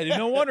 Yeah,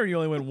 no wonder you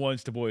only went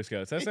once to Boy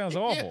Scouts. That sounds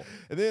awful.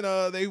 And then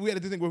we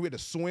had this thing where we had to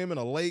swim in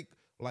a lake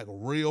like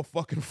real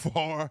fucking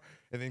far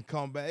and then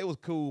come back. It was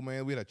cool,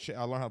 man. We had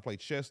I learned how to play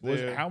chess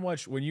there. How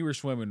much when you were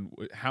swimming?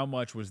 How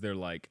much was there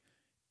like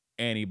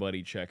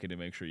anybody checking to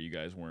make sure you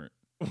guys weren't?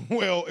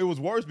 Well, it was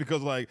worse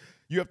because like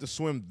you have to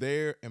swim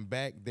there and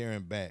back, there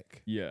and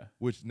back. Yeah.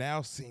 Which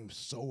now seems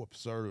so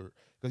absurd.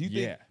 Because you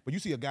think, but you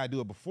see a guy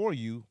do it before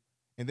you,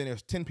 and then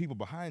there's 10 people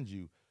behind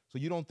you. So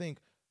you don't think,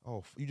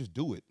 oh, you just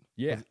do it.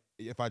 Yeah.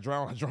 If I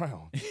drown, I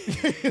drown.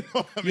 You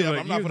know I mean?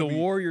 I'm not the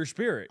warrior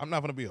spirit. I'm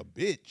not gonna be a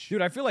bitch.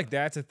 Dude, I feel like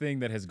that's a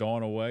thing that has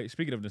gone away.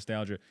 Speaking of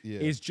nostalgia,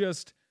 is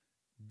just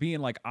being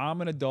like,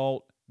 I'm an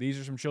adult. These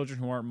are some children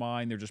who aren't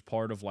mine. They're just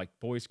part of like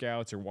Boy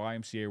Scouts or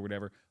YMCA or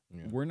whatever.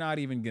 Yeah. We're not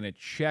even going to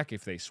check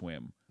if they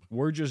swim.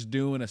 We're just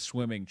doing a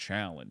swimming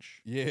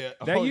challenge. Yeah.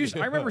 I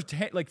remember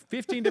like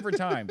 15 different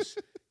times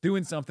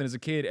doing something as a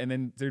kid, and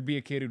then there'd be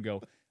a kid who'd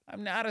go,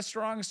 I'm not a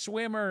strong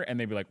swimmer. And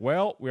they'd be like,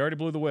 well, we already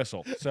blew the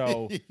whistle.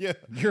 So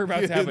you're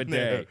about to have a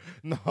day.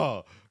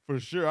 No, for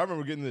sure. I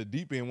remember getting to the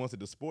deep end once at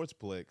the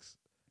Sportsplex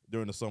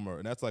during the summer.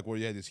 And that's like where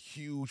you had this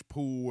huge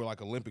pool where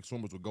like Olympic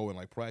swimmers would go and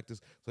like practice.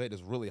 So they had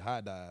this really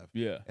high dive.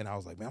 Yeah. And I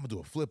was like, man, I'm going to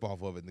do a flip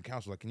off of it. And the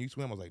counselor was like, can you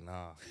swim? I was like,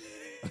 nah.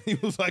 He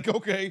was like,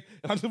 okay.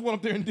 And I just went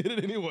up there and did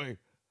it anyway.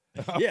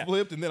 I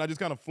flipped and then I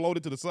just kind of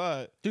floated to the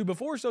side. Dude,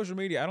 before social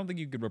media, I don't think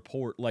you could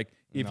report. Like,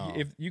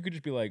 if you could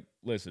just be like,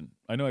 listen,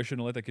 I know I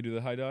shouldn't have let that kid do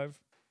the high dive,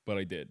 but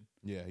I did.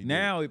 Yeah.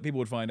 Now people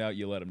would find out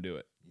you let him do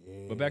it.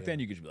 Yeah. But back then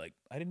you could just be like,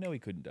 I didn't know he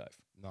couldn't dive.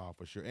 No,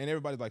 for sure. And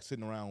everybody's like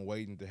sitting around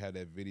waiting to have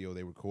that video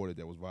they recorded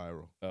that was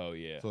viral. Oh,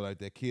 yeah. So like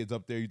that kid's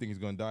up there, you think he's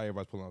going to die,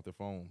 everybody's pulling out their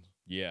phones.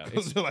 Yeah.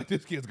 Because they're like,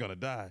 this kid's going to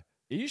die.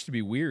 It used to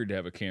be weird to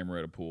have a camera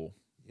at a pool.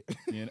 Yeah.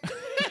 You know?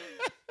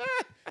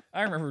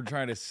 I remember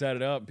trying to set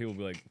it up and people would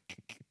be like,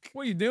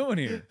 what are you doing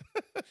here?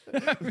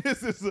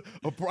 This is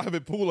a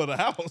private pool of the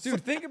house. Dude,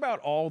 think about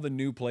all the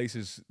new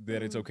places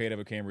that it's okay to have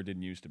a camera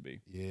didn't used to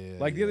be. Yeah.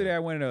 Like the other day, I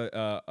went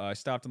I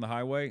stopped on the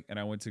highway and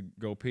I went to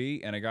go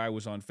pee, and a guy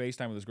was on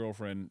FaceTime with his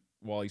girlfriend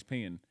while he's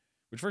peeing.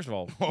 Which, first of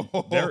all,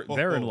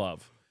 they're in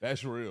love.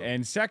 That's real.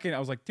 And second, I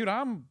was like, dude,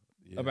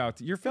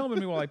 you're filming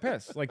me while I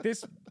piss. Like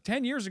this,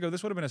 10 years ago,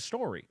 this would have been a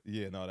story.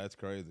 Yeah, no, that's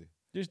crazy.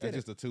 Just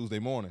a Tuesday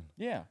morning.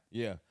 Yeah.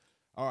 Yeah.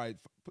 All right,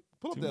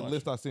 pull up that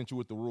list I sent you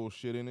with the rural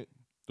shit in it.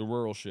 The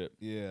rural shit.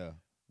 Yeah.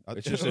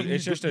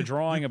 It's just a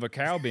drawing of a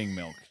cow being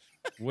milked.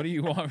 What do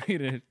you want me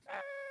to?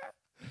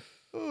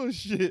 Oh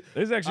shit!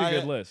 This is actually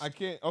a good list. I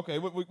can't. Okay,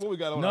 what we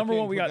got on? Number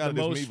one, we got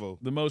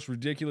the most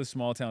ridiculous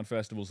small town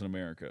festivals in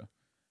America,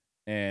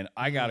 and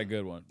I got a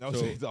good one. No,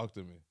 so talk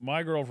to me.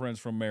 My girlfriend's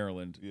from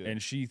Maryland,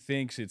 and she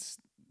thinks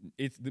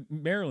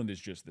Maryland is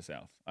just the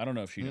South. I don't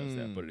know if she knows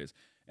that, but it is.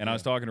 And I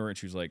was talking to her, and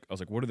I was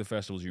like, "What are the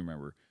festivals you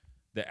remember?"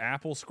 The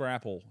Apple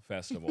Scrapple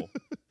Festival.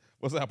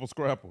 What's Apple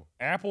Scrapple?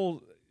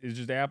 Apple is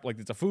just apple. Like,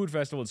 it's a food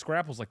festival, and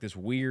Scrapple's like this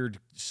weird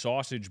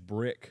sausage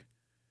brick.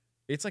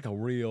 It's like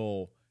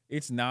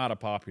it's not a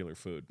popular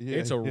food. Yeah,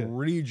 it's a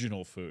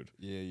regional food.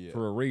 Yeah.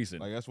 For a reason.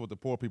 Like that's what the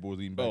poor people was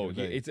eating back in the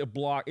day. It's a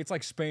block. It's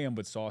like Spam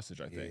but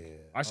sausage, I think. Yeah.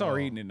 I saw her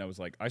eating it and I was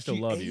like, I still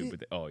She love ate you,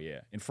 it? but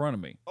in front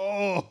of me.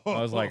 Oh.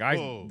 I was like,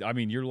 I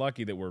mean, you're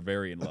lucky that we're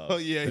very in love. Oh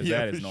yeah,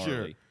 that is for gnarly.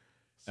 sure.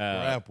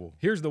 Scrapple.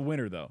 Here's the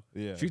winner though.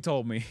 Yeah. She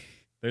told me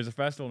there's a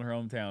festival in her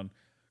hometown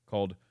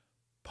called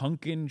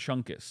Pumpkin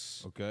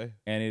Chunkus. Okay.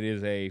 And it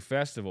is a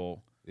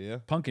festival. Yeah.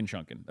 Pumpkin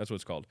Chunkin'. That's what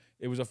it's called.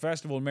 It was a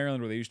festival in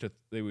Maryland where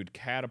they would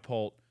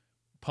catapult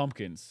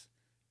pumpkins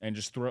and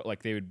just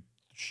they would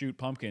shoot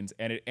pumpkins,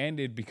 and it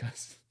ended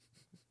because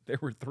there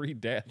were 3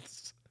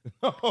 deaths.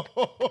 I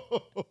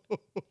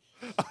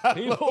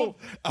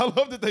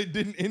love that they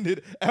didn't end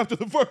it after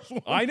the first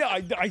one. I know.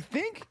 I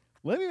think.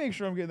 Let me make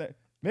sure I'm getting that.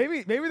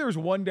 Maybe there was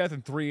 1 death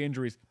and 3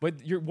 injuries, but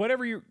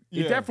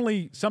it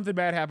definitely something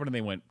bad happened, and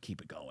they went,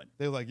 keep it going.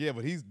 They were like, yeah,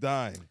 but he's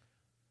dying.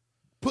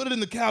 Put it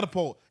in the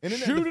catapult and then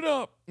shoot it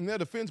up. In their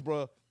defense,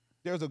 bro,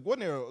 wasn't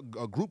there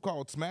a group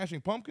called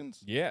Smashing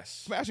Pumpkins?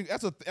 Yes. Smashing.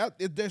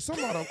 There's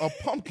somewhat a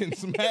pumpkin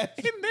smash.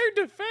 In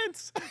their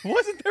defense,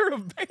 wasn't there a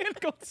band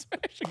called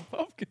Smashing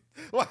Pumpkins?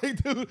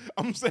 Like, dude,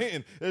 I'm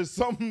saying there's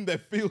something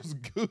that feels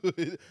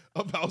good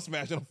about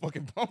smashing a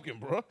fucking pumpkin,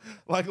 bro.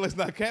 Like, let's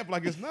not cap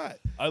like it's not.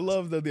 I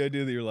love the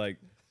idea that you're like,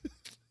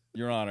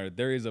 Your Honor,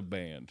 there is a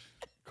band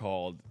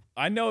called.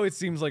 I know it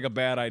seems like a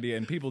bad idea,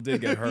 and people did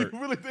get hurt. You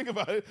really think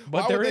about it.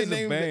 But there is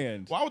a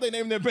band. Why would they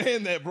name their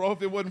band that, bro,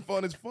 if it wasn't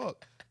fun as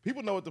fuck?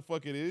 People know what the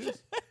fuck it is.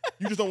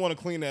 You just don't want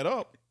to clean that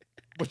up.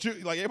 But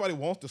everybody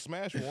wants to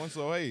smash one,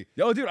 so hey.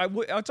 Yo, dude,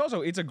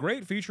 it's a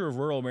great feature of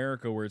rural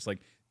America where it's like,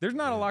 there's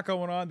not a lot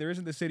going on. There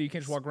isn't the city. You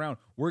can't just walk around.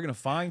 We're going to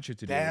find shit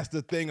to do. That's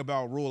the thing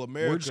about rural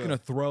America. We're just going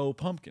to throw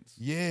pumpkins.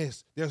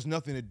 Yes. There's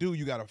nothing to do.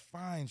 You got to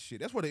find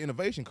shit. That's where the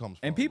innovation comes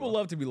from. And people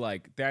love to be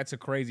like, that's a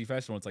crazy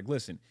festival. It's like,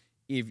 listen,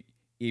 if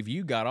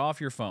you got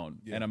off your phone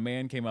and a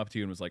man came up to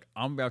you and was like,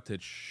 I'm about to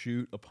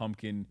shoot a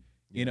pumpkin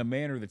in a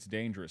manner that's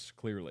dangerous,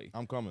 clearly.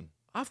 I'm coming.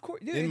 Of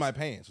course. In my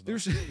pants.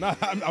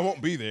 I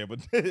won't be there, but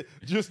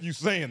just you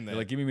saying that. You're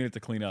like, give me a minute to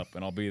clean up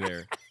and I'll be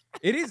there.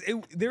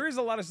 There is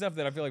a lot of stuff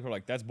that I feel like we're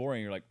like, that's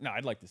boring. You're like, no,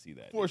 I'd like to see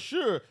that. For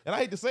sure. And I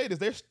hate to say this,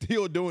 they're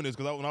still doing this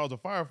because when I was a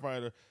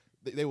firefighter,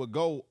 they would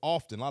go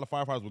often. A lot of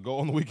firefighters would go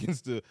on the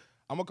weekends to,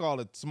 I'm going to call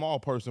it small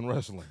person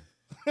wrestling.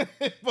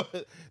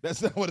 But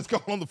that's not what it's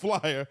called on the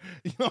flyer.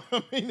 You know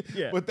what I mean?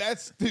 Yeah. But that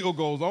still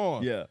goes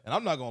on. Yeah. And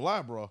I'm not going to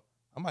lie, bro.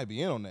 I might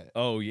be in on that.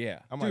 Oh,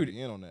 yeah. I might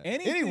be in on that.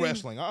 Any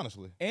wrestling,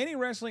 honestly. Any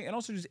wrestling, and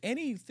also just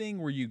anything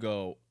where you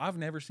go, I've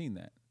never seen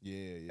that.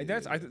 Yeah.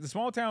 The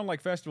small town like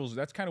festivals,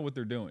 that's kind of what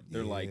they're doing.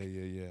 They're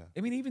yeah.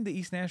 I mean, even the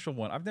East Nashville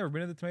one. I've never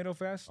been to the Tomato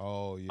Fest.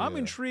 Oh, yeah. I'm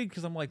intrigued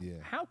because I'm like,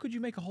 how could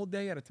you make a whole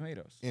day out of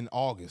tomatoes? In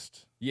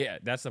August. Yeah,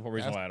 that's the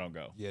reason why I don't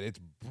go. Yeah, it's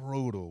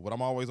brutal. But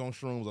I'm always on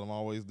shrooms and I'm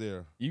always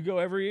there. You go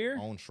every year?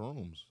 On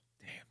shrooms.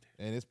 Damn,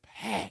 dude. And it's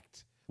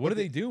packed. What are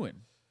they doing?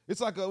 It's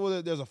like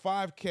there's a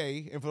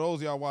 5K, and for those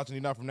of y'all watching,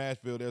 you're not from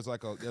Nashville. There's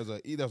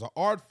an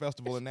art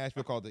festival in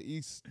Nashville called the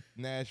East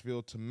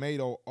Nashville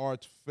Tomato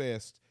Arts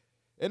Fest,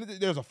 And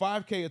there's a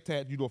 5K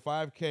attached. You do a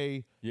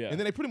 5K. Yeah. And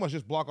then they pretty much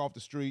just block off the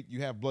street.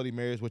 You have Bloody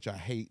Marys, which I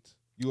hate.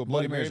 You a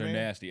Bloody Mary Marys are man?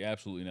 nasty.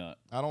 Absolutely not.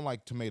 I don't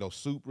like tomato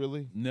soup,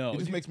 really. No. It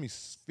just makes me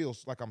feel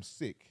like I'm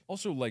sick.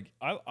 Also, like,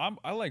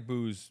 I like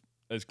booze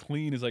as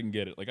clean as I can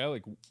get it. Like, I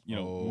like,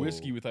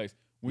 whiskey with ice.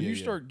 When you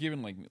start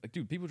giving, like,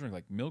 dude, people drink,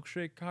 like,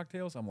 milkshake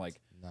cocktails, I'm like,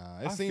 nah,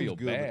 it seems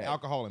good, but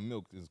alcohol and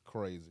milk is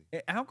crazy.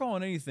 Alcohol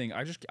and anything,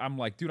 I'm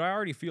like, dude, I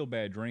already feel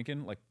bad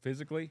drinking, like,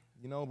 physically.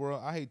 You know, bro,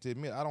 I hate to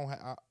admit,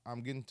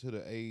 I'm getting to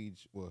the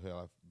age, well, hell,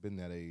 I've been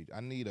that age.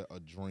 I need a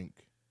drink.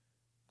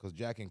 Because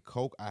Jack and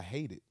Coke, I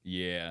hate it.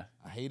 Yeah.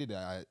 I hate it.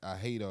 I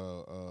hate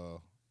a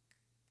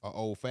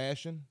old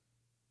fashioned.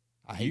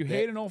 I hate you that.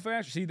 hate an old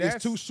fashioned. See, that's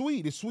it's too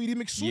sweet. It's sweetie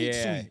McSweet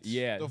sweets.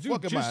 Yeah. The Dude,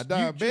 fuck am I,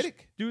 diabetic? Just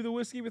do the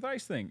whiskey with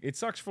ice thing. It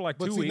sucks for like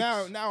 2 But see, weeks.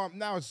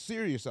 now it's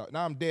serious.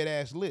 Now I'm dead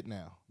ass lit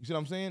now. You see what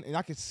I'm saying? And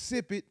I can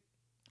sip it.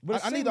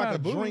 But I need like a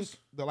drink.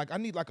 I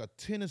need like a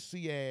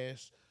Tennessee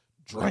ass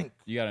drink.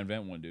 You gotta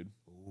invent one, dude.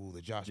 Ooh,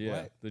 the Josh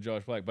Black. The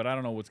Josh Black. But I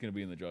don't know what's gonna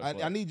be in the Josh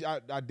Black.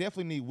 I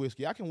definitely need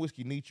whiskey. I can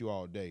whiskey neat you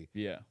all day.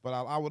 Yeah. But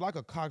I would like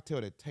a cocktail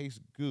that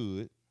tastes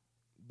good.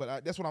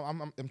 But that's what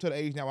I'm to the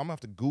age now. I'm gonna have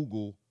to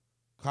Google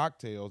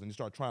cocktails and just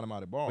start trying them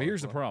out at bars. But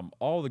here's the problem: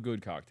 all the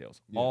good cocktails,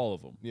 all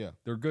of them,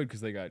 they're good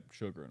because they got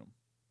sugar in them.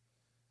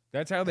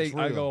 That's how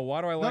I go.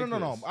 Why do I like?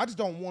 No. I just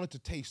don't want it to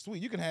taste sweet.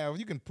 You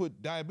can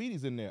put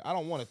diabetes in there. I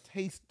don't want it to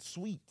taste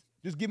sweet.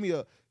 Just give me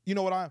a. You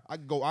know what I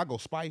go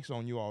spice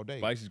on you all day.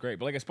 Spice is great,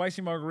 but like a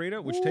spicy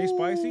margarita, which tastes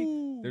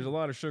spicy, there's a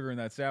lot of sugar in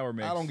that sour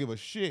mix. I don't give a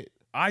shit.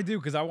 I do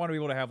because I want to be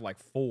able to have like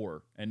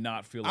 4 and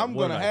not feel like I'm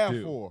gonna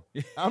have 4.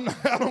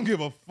 I don't give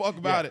a fuck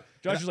about it.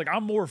 Josh is like,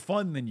 I'm more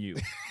fun than you.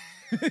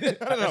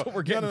 That's what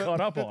we're getting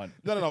caught up on.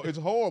 No. It's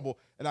horrible,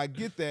 and I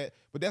get that,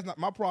 but that's not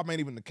my problem. Ain't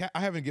even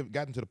I haven't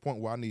gotten to the point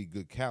where I need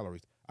good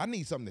calories. I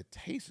need something that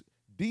tastes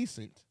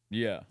decent.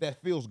 Yeah.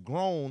 That feels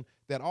grown.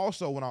 That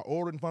also, when I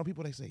order in front of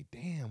people, they say,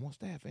 "Damn, what's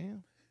that,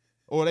 fam?"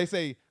 Or they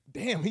say,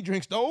 "Damn, he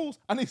drinks those."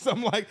 I need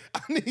something like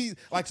something.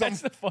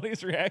 That's the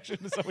funniest reaction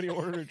to somebody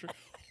ordering a drink.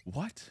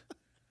 What?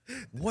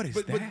 What is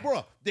that? But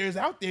bro, they're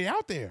out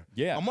there.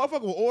 Yeah. A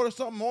motherfucker will order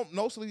something.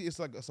 Mostly it's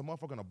like some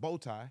motherfucker in a bow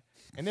tie,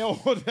 and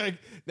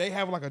they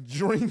have like a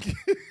drink,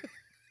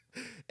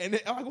 and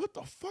I'm like, what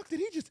the fuck did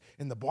he just?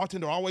 And the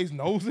bartender always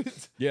knows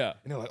it. Yeah.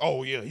 And they're like,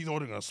 oh yeah, he's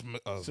ordering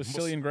a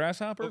Sicilian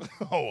grasshopper.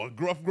 Oh, a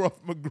gruff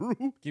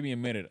McGrew. Give me a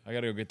minute. I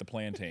gotta go get the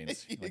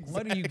plantains. Like,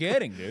 what are you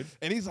getting, dude?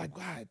 And he's like,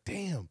 God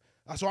damn.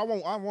 So I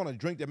want a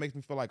drink that makes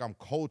me feel like I'm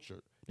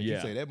cultured. You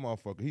say that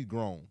motherfucker, he's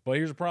grown. But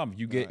here's the problem: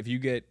 if you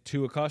get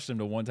too accustomed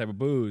to one type of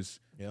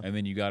booze, and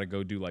then you got to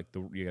go do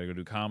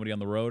comedy on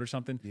the road or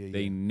something,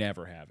 they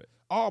never have it.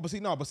 Oh, but see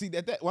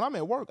that when I'm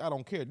at work, I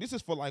don't care. This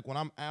is for like when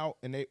I'm out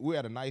and we're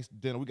at a nice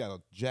dinner, we got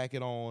a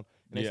jacket on,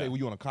 and they say, "Well,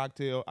 you want a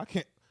cocktail?" I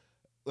can't.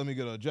 Let me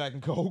get a Jack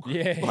and Coke.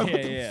 Yeah, like,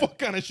 what the fuck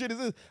kind of shit is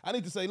this? I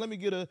need to say, let me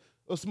get a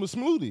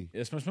smoothie.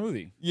 It's my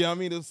smoothie. Yeah, I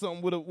mean, it's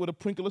something with a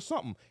prinkle or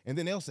something, and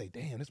then they'll say,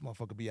 "Damn, this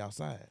motherfucker be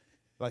outside."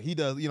 Like he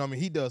does,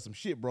 he does some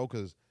shit, bro,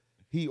 because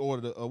he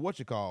ordered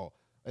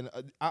and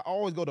I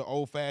always go to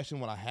old fashioned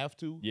when I have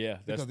to. Yeah,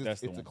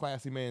 because it's a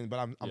classy man, but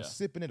I'm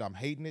sipping it, I'm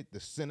hating it. The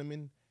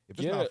cinnamon. If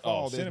it's not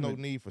fall, there's no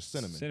need for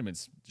cinnamon.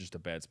 Cinnamon's just a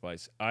bad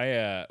spice.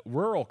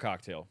 Rural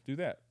cocktail. Do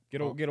that.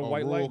 Get a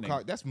white lightning.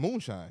 That's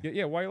moonshine.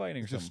 Yeah, white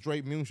lightning. It's just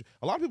straight moonshine.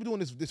 A lot of people doing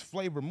this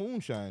flavor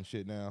moonshine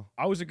shit now.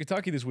 I was in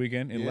Kentucky this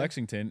weekend in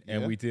Lexington,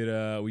 and we did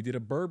a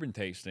bourbon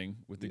tasting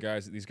with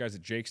these guys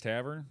at Jake's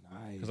Tavern.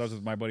 Nice. Because I was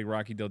with my buddy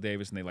Rocky Del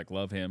Davis, and they like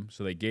love him,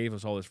 so they gave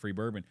us all this free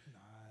bourbon,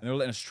 and they're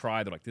letting us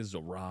try. They're like, "This is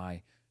a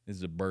rye. This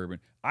is a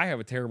bourbon." I have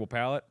a terrible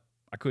palate.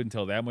 I couldn't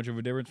tell that much of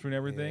a difference between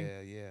everything.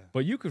 Yeah.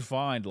 But you could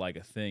find like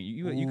a thing.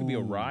 You could be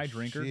a rye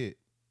drinker. Shit.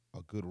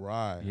 A good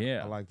rye.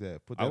 Yeah. I like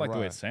that. Put that I like rye.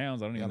 the way it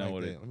sounds. I don't even know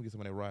what it is. Let me get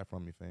some of that rye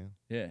from you, fam.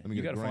 Yeah.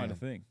 You got to find a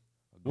thing.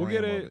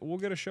 We'll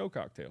get a show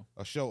cocktail.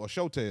 A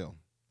showtail.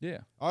 Yeah.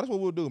 Oh, that's what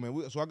we'll do, man.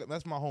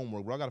 That's my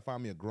homework, bro. I got to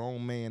find me a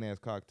grown man-ass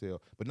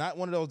cocktail. But not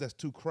one of those that's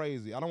too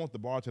crazy. I don't want the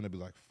bartender to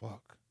be like,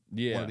 fuck.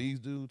 Yeah. One of these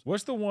dudes.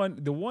 What's the one?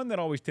 The one that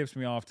always tips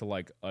me off to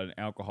like an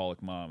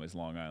alcoholic mom is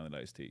Long Island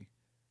iced tea.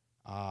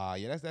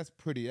 Yeah, that's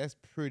pretty. That's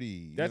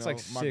pretty. That's like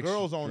my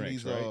girl's on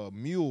drinks, these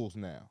mules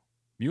now.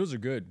 Mules are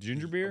good.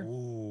 Ginger beer?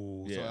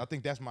 Ooh. Yeah. So I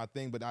think that's my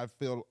thing, but I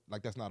feel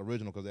like that's not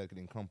original because that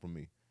didn't come from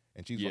me.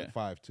 And she's like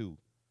 5'2".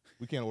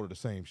 We can't order the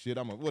same shit.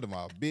 What am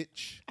I, a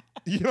bitch?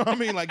 You know what I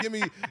mean? Like, give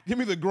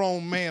me the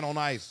grown man on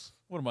ice.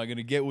 What am I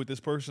gonna get with this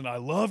person I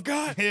love,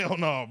 God? Hell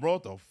no, bro.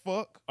 What the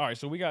fuck? All right,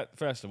 so we got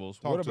festivals.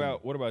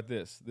 What about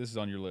this? This is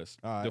on your list.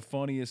 Right. The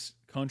funniest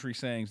country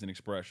sayings and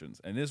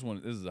expressions. And this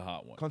is a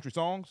hot one. Country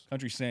songs?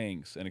 Country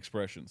sayings and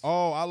expressions.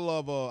 Oh, I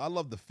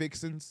love the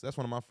fixins. That's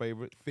one of my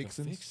favorite.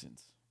 Fixins. The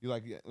fixins. You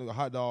like a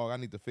hot dog? I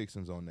need the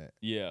fixins on that.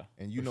 Yeah.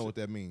 And you know what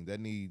that means. That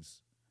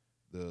needs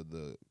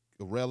the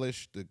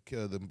relish, the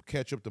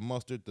ketchup, the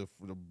mustard, the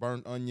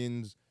burnt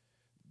onions,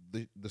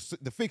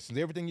 the fixins.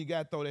 Everything you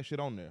got, throw that shit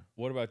on there.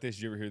 What about this?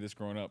 Did you ever hear this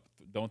growing up?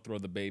 don't throw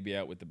the baby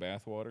out with the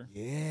bathwater.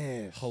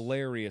 Yes.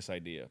 Hilarious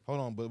idea. Hold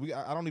on, but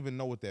I don't even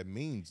know what that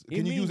means. It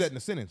Can you use means- that in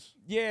a sentence?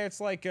 Yeah, it's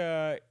like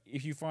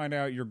if you find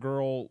out your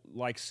girl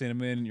likes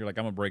cinnamon, you're like,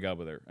 I'm gonna break up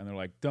with her, and they're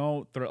like,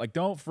 don't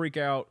freak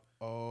out.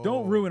 Oh.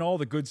 Don't ruin all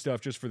the good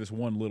stuff just for this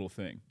one little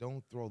thing.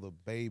 Don't throw the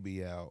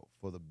baby out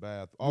for the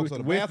bath. Also,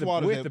 With the bath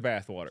water. with the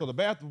bath water. So the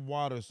bath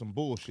water is some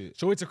bullshit.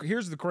 So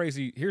here's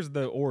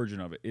the origin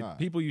of it. Alright.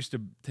 People used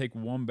to take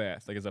one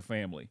bath like as a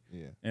family.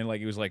 Yeah. And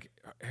like it was like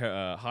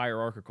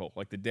hierarchical.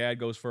 Like the dad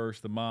goes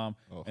first, the mom,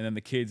 and then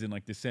the kids in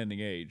like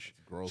descending age.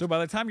 Gross. So by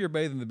the time you're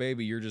bathing the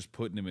baby, you're just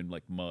putting him in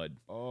like mud.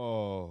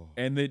 Oh.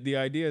 And the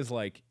idea is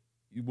like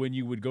when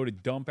you would go to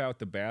dump out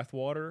the bath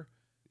water,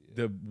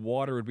 the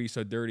water would be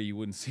so dirty you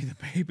wouldn't see the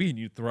baby and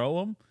you'd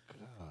throw him.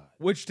 God.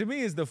 Which to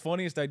me is the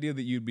funniest idea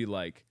that you'd be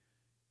like,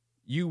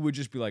 you would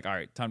just be like, all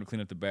right, time to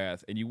clean up the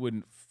bath, and you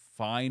wouldn't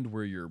find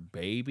where your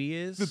baby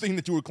is. The thing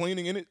that you were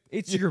cleaning in it?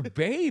 It's your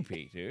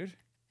baby, dude.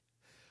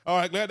 All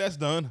right, glad that's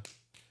done.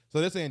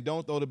 So they're saying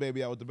don't throw the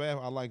baby out with the bath.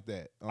 I like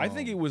that. I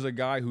think it was a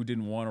guy who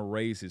didn't want to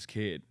raise his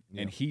kid,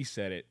 and he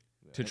said it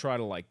to try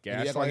to like he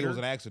acted gaslight like it her. was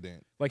an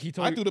accident. Like he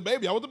told I threw the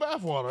baby out with the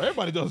bath water.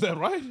 Everybody does that,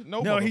 right?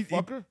 No,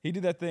 motherfucker. he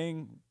did that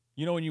thing.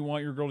 You know when you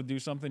want your girl to do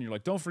something, you're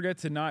like, don't forget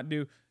to not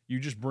do. You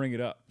just bring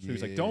it up. So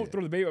he's like, don't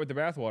throw the baby out with the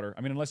bathwater.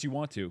 I mean, unless you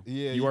want to.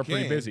 Yeah, you are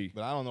pretty busy.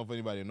 But I don't know if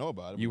anybody know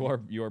about it. You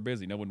are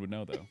busy. No one would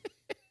know though.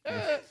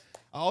 I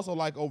also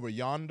like over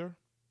yonder.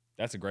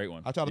 That's a great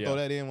one. I try to throw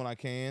that in when I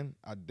can.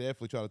 I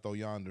definitely try to throw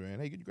yonder in.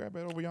 Hey, could you grab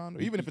that over yonder?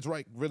 Even if it's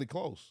right really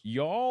close.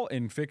 Y'all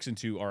and fixin'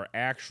 to are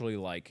actually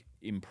like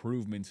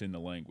improvements in the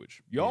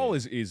language. Y'all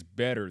is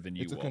better than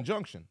you. It's a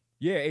conjunction.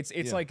 Yeah,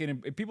 it's like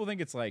people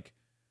think it's like,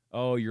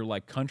 oh, you're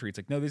like country. It's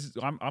like, no, this is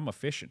I'm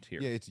efficient here.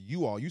 Yeah, it's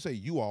you all. You say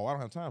you all. I don't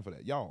have time for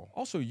that. Y'all.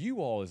 Also, you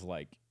all is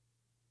like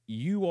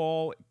you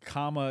all,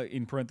 comma,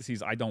 in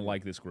parentheses, I don't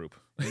like this group.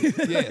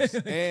 Yes.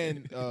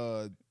 And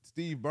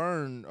Steve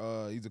Byrne,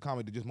 he's a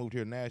comic that just moved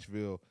here to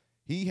Nashville.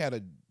 He had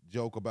a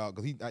joke about,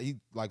 because he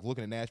like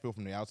looking at Nashville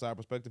from the outside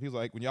perspective. He's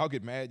like, when y'all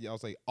get mad, y'all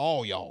say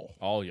all y'all.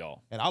 All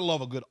y'all. And I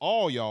love a good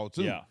all y'all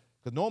too. Yeah.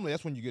 Because normally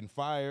that's when you're getting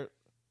fired.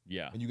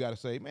 Yeah. And you got to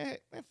say, man,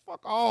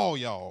 fuck all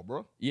y'all,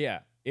 bro. Yeah.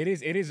 It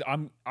is. I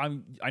know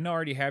I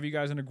already have you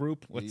guys in a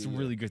group. Let's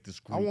really get this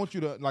group. I want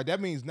you to, like,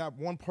 that means not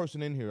one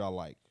person in here I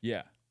like.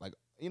 Yeah. Like,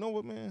 you know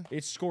what, man?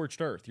 It's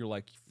scorched earth. You're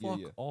like, fuck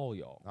all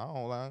y'all.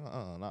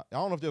 I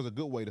don't know if there's a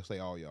good way to say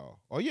all y'all.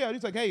 Oh yeah,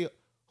 he's like, hey,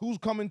 who's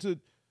coming to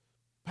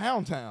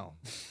Pound Town?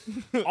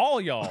 All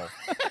y'all.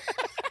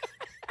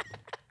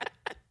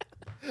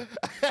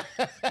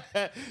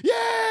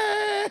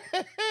 Yeah,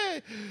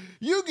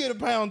 you get a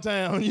Pound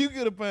Town. You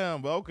get a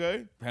pound, but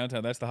okay. Pound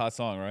Town. That's the hot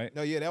song, right?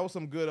 No, yeah, that was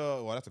some good.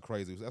 Well, that's a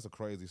crazy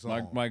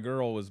song. My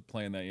girl was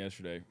playing that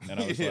yesterday, and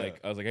I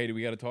was like, hey, do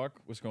we got to talk?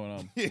 What's going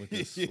on with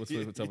this?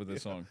 What's up with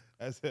this song?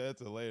 That's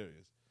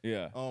hilarious.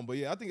 Yeah. But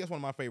yeah, I think that's one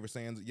of my favorite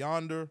sayings.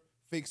 Yonder,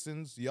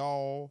 fixins,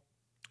 y'all.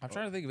 I'm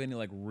trying to think of any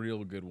like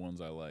real good ones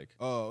I like.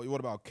 What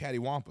about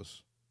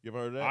cattywampus? You ever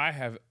heard of that? I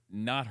have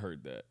not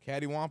heard that.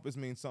 Cattywampus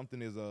means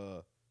something is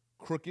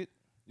crooked.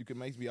 You can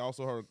maybe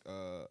also heard.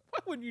 Why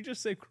wouldn't you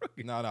just say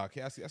crooked? No,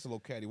 that's a little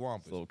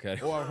cattywampus. A little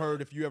catty. Or I've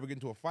heard if you ever get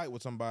into a fight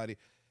with somebody,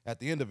 at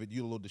the end of it,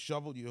 you're a little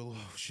disheveled. You're a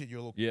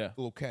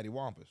little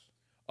cattywampus.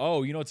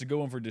 Oh, you know what's a good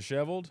one for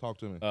disheveled? Talk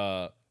to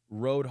me.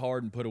 Rode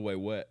hard and put away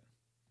wet.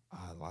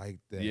 I like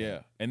that. Yeah,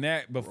 and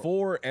that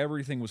before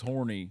everything was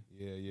horny.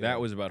 Yeah. That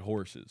was about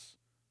horses,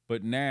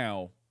 but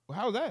now. Well,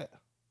 how's that?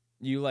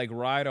 You like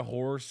ride a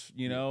horse,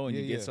 you know, and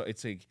you get so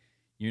it's like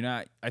you're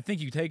not. I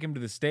think you take him to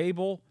the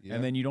stable,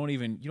 and then you don't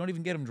even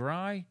get him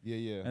dry.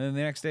 Yeah. And then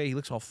the next day he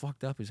looks all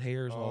fucked up. His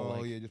hair's all like.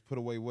 Oh yeah, just put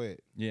away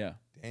wet. Yeah.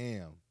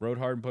 Damn. Rode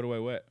hard and put away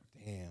wet.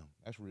 Damn,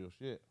 that's real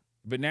shit.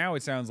 But now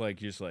it sounds like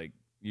just like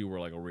you were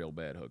like a real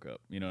bad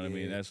hookup. You know what I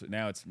mean?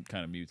 Now it's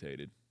kind of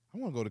mutated. I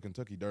want to go to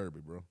Kentucky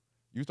Derby, bro.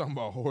 You was talking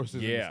about horses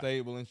in the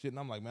stable and shit, and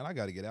I'm like, man, I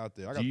got to get out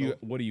there.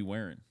 What are you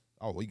wearing?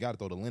 Oh, we got to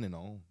throw the linen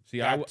on.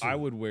 See, I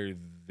would wear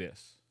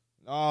this.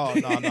 Oh,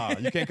 no.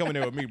 You can't come in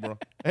there with me, bro.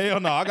 Hell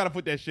no. I got to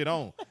put that shit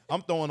on.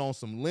 I'm throwing on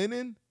some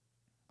linen.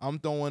 I'm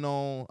going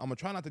to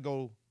try not to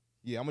go.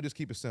 Yeah, I'm going to just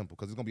keep it simple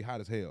because it's going to be hot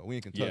as hell. We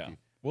in Kentucky. Yeah.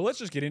 Well, let's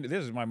just get into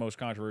this. Is my most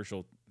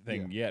controversial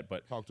thing yet,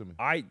 but talk to me.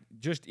 I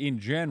just, in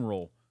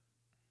general,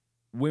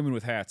 women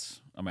with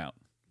hats, I'm out.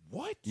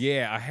 What?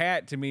 Yeah, a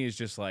hat to me is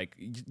just like,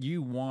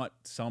 you want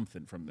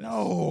something from this.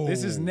 No.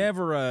 This is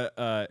never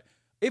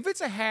if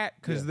it's a hat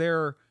because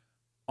they're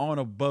on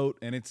a boat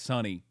and it's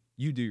sunny,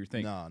 you do your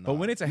thing. No. But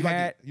when it's a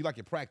hat. You like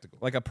it practical.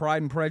 Like a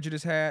Pride and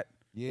Prejudice hat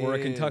or a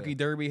Kentucky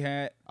Derby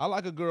hat. I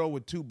like a girl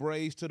with 2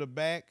 braids to the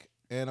back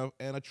and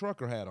a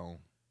trucker hat on.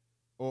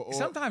 Or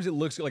sometimes it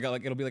looks like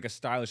it'll be like a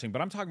stylish thing,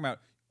 but I'm talking about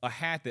a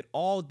hat that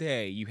all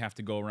day you have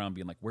to go around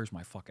being like, where's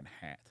my fucking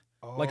hat?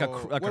 What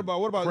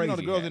about you know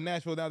the girls hat. in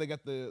Nashville now? They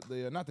got the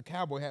not the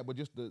cowboy hat, but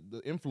just the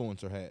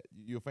influencer hat.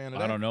 You a fan of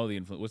that? I don't know the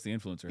influence. What's the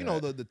influencer? You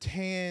know the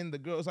tan. The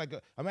girls like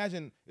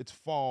imagine it's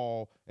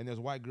fall and there's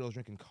white girls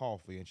drinking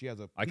coffee and she has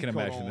a I can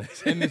imagine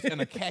this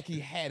and a khaki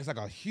hat. It's like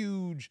a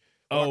huge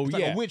Oh it's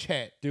yeah, like a witch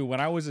hat. dude. When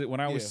I was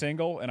Yeah.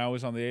 single and I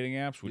was on the dating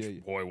apps, which Yeah, yeah.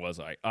 boy was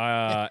I.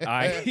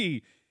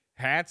 I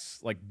hats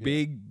like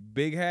big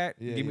hat.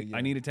 Yeah, Give me. yeah.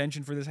 I need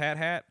attention for this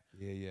hat.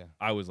 Yeah, yeah.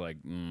 I was like,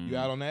 You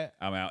out on that?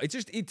 I'm out. It's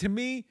just to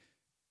me,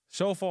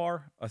 so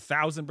far,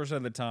 1,000%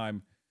 of the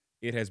time,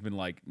 it has been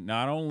like,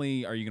 not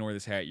only are you gonna wear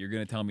this hat, you're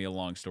gonna tell me a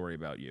long story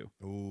about you.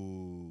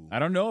 Ooh. I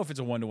don't know if it's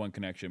a one-to-one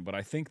connection, but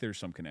I think there's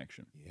some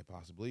connection. Yeah,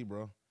 possibly,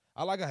 bro.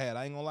 I like a hat.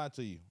 I ain't gonna lie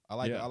to you. I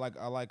like Yeah. I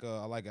like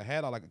a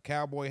hat. I like a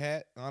cowboy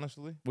hat,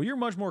 honestly. Well, you're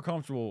much more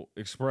comfortable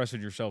expressing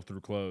yourself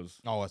through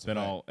clothes Oh, that's a than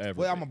fact. I'll ever.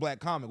 Well, be. I'm a black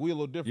comic. We a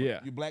little different. Yeah.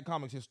 You black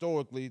comics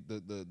historically,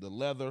 the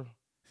leather,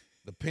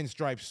 the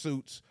pinstripe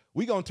suits.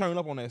 We gonna turn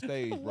up on that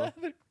stage, bro.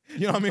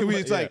 You know what I mean?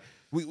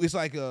 It's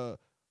like the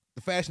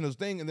fashionable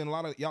thing, and then a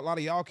lot of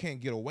y'all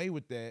can't get away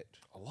with that.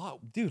 A lot,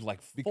 dude.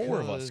 Like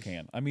 4 of us Because-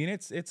 can. I mean,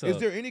 it's. Is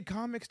there any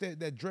comics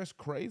that dress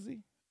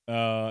crazy?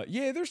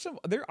 Yeah. There's some.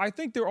 I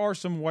think there are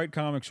some white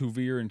comics who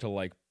veer into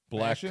like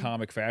black Fashion?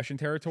 comic fashion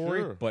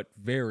territory, Sure. but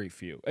very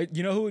few.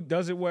 You know who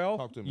does it well?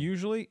 Talk to me.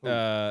 Usually, Who?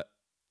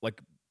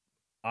 like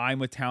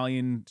I'm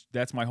Italian.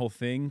 That's my whole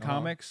thing. Uh-huh.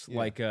 Comics. Yeah.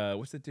 Like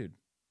what's that dude?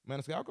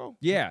 Maniscalco?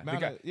 Yeah, the Mana-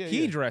 guy, yeah,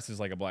 he yeah. dresses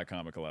like a black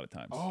comic a lot of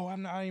times. Oh, I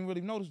didn't even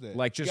really notice that.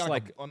 Like, He just got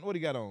like- what do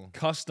you got on?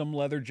 Custom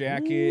leather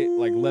jacket,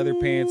 like leather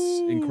pants,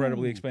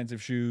 incredibly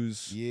expensive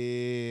shoes.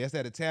 Yeah, that's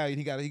that Italian.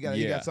 He got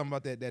Yeah. something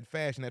about that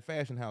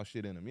fashion house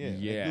shit in him. Yeah,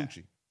 Yeah. that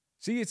Gucci.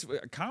 See, it's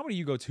comedy.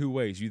 You go two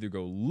ways. You either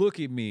go, look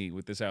at me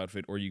with this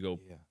outfit, or you go,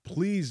 Yeah.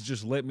 please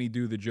just let me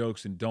do the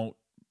jokes and don't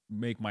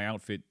make my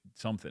outfit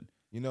something.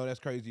 You know, that's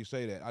crazy you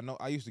say that. I know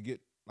I used to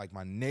get like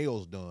my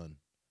nails done,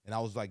 and I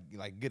was like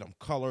get them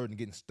colored and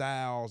getting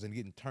styles and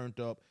getting turned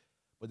up.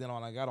 But then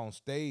when I got on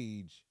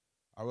stage,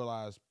 I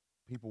realized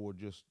people were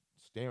just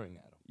staring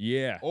at them,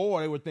 Yeah.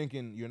 or they were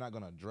thinking you're not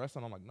gonna dress.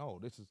 And I'm like, no,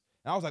 this is.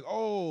 And I was like,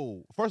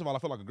 oh, first of all, I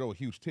felt like a girl with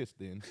huge tits.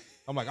 Then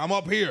I'm like, I'm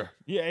up here.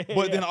 Yeah.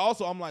 But then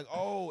also I'm like,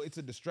 oh, it's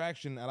a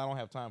distraction, and I don't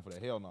have time for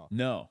that. Hell no.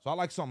 No. So I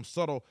like something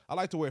subtle. I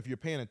like to where if you're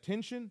paying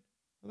attention,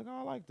 I'm like, oh,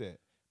 I like that.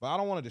 But I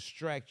don't want to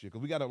distract you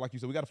because we gotta, like you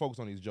said, we gotta focus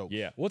on these jokes.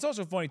 Yeah. Well, it's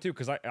also funny too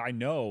because I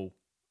know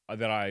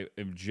that I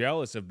am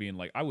jealous of being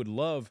like I would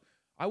love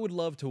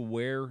to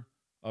wear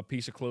a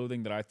piece of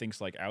clothing that I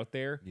think's like out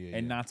there Yeah,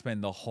 and yeah. not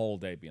spend the whole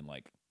day being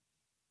like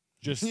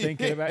just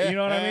thinking about, you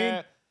know what I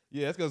mean?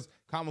 Yeah, that's because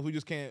comics, we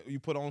just can't. You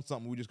put on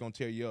something, we just gonna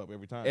tear you up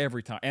every time.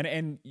 Every time.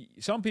 And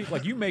some people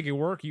like you make it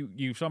work.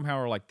 You somehow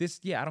are like this.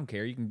 Yeah, I don't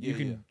care. You can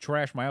Yeah.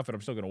 trash my outfit.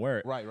 I'm still gonna wear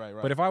it. Right.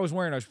 But if I was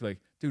wearing it, I'd just be like,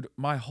 dude,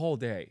 my whole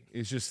day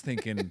is just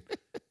thinking,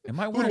 am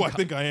I who wearing? do I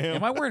think I am?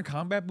 Am I wearing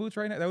combat boots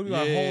right now? That would be my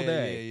whole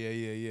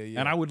day. Yeah.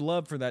 And I would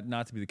love for that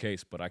not to be the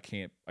case, but I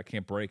can't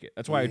break it.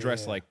 That's why I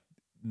dress Yeah. like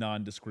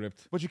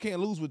nondescript. But you can't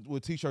lose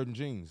with t-shirt and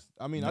jeans.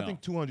 I mean, I No.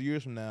 think 200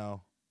 years from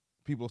now,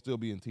 people will still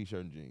be in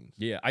t-shirt and jeans.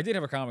 Yeah, I did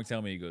have a comic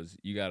tell me, he goes,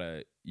 you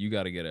gotta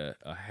get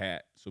a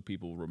hat so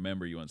people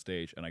remember you on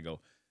stage. And I go,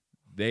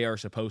 they are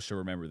supposed to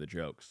remember the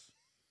jokes.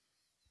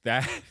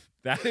 That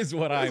is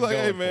what I I'm was like,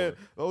 going hey man,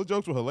 for. those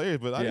jokes were hilarious,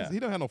 but Yeah. he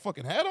don't have no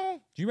fucking hat on.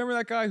 Do you remember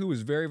that guy who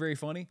was very, very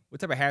funny?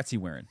 What type of hat's he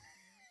wearing?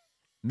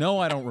 No,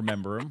 I don't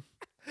remember him.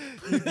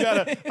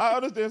 I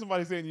understand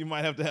somebody saying you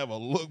might have to have a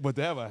look, but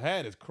to have a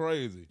hat is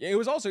crazy. Yeah, it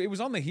was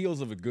on the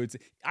heels of a good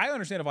set. I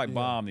understand if I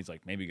bombed, he's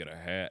like, maybe get a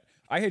hat.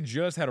 I had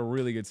just had a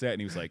really good set,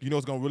 and he was like, You know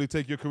what's gonna really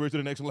take your career to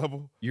the next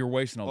level? you're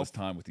wasting all this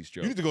time with these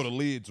You jokes. need to go to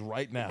Lids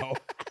right now.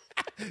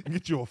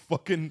 Get you a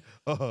fucking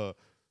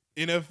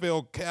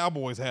NFL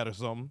Cowboys hat or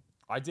something.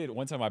 I did.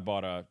 One time I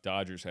bought a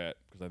Dodgers hat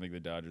because I think the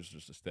Dodgers are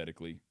just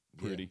aesthetically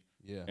pretty.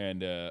 Yeah.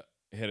 And it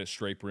had a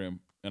straight brim,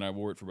 and I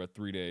wore it for about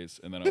 3 days,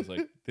 and then I was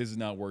like, this is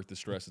not worth the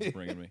stress it's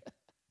bringing me.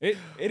 It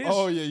is.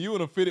 Oh yeah, you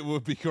in a fitted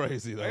would be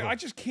crazy though. I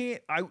just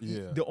can't.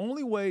 Yeah. The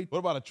only way, What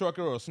about a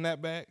trucker or a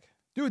snapback?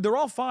 dude, they're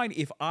all fine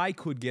if I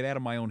could get out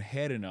of my own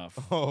head enough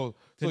Oh,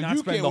 to so not you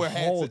spend can't the wear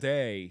whole hats.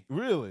 day.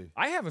 Really?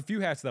 I have a few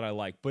hats that I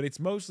like, but it's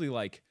mostly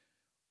like,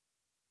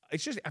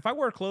 it's just if I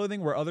wear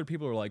clothing where other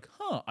people are like,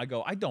 huh, I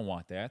go, I don't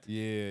want that.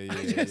 Yeah.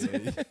 just-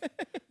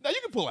 Now you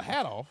can pull a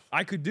hat off.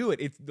 I could do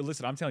it.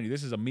 Listen, I'm telling you,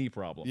 this is a me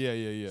problem.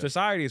 Yeah.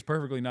 Society is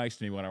perfectly nice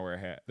to me when I wear a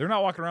hat. They're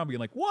not walking around being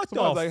like, what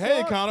Somebody's the like,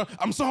 fuck? hey Connor,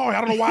 I'm sorry,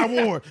 I don't know why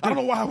I wore it. I don't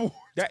know why I wore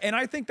it. And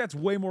I think that's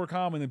way more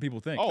common than people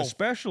think, Oh,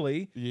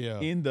 especially yeah.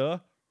 in the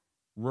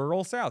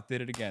rural South.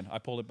 Did it again. I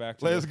pulled it back.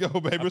 To Let's go,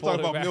 baby. We're pulled talking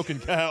it about back. milking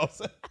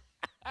cows.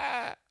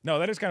 No,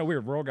 that is kind of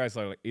weird. Rural guys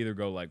like either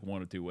go like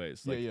one of two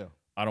ways. Like, Yeah.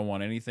 I don't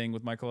want anything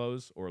with my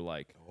clothes, or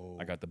like Oh.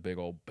 I got the big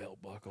old belt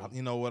buckle.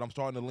 You know what? I'm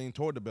starting to lean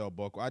toward the belt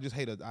buckle. I just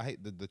hate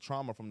the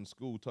trauma from the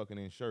school tucking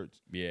in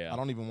shirts. Yeah. I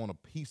don't even want a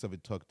piece of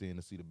it tucked in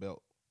to see the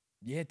belt.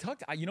 Yeah,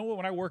 tucked. You know what?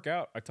 When I work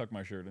out, I tuck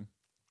my shirt in.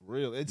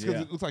 Real. It's because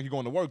Yeah. it looks like you're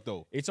going to work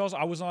though. It's also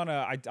I was on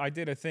I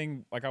did a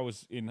thing like I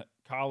was in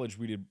college.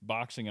 We did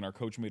boxing, and our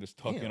coach made us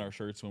tuck in Damn. our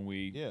shirts when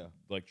we Yeah.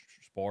 like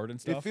sparred and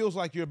stuff. It feels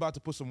like you're about to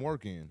put some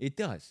work in. It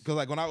does. Because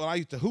like when I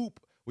used to hoop,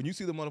 when you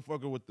see the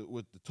motherfucker with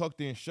the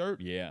tucked in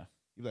shirt, Yeah.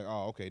 you're like,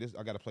 oh, okay,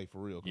 I got to play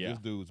for real. 'Cause Yeah. this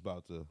dude's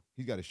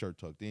he's got his shirt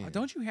tucked in.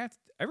 Don't you have to?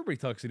 Everybody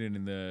tucks it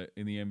in the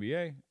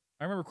NBA.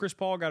 I remember Chris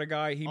Paul got a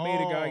guy. He made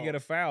a guy Oh. get a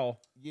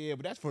foul. Yeah,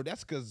 but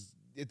that's because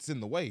it's in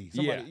the way.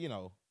 Somebody, you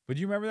know. But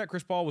do you remember that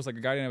Chris Paul was like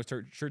a guy didn't have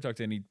his shirt tucked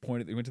in. He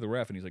went to the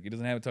ref and he's like, he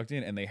doesn't have it tucked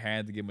in, and they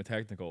had to give him a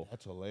technical.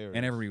 That's hilarious.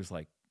 And everybody was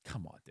like,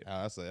 come on, dude.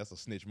 That's a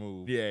snitch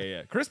move.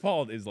 Yeah. Chris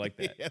Paul is like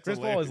that. Chris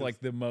Paul is like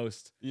the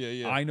most.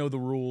 Yeah. I know the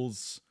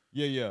rules.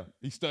 Yeah.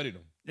 He studied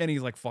them, and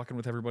he's like fucking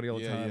with everybody all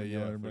the time.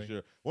 Yeah, for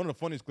sure. One of the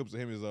funniest clips of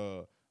him is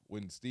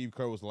when Steve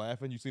Kerr was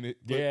laughing. You seen it?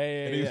 Yeah.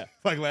 And he was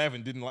like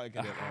laughing, didn't like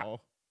it at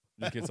all.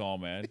 He gets all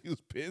mad. He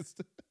was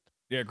pissed.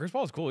 Yeah, Chris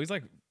Paul is cool. He's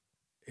like,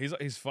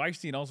 he's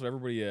feisty, and also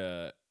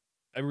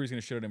everybody's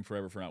gonna shit at him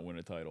forever for not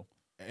winning a title.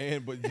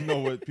 But you know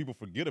what people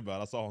forget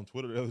about? I saw on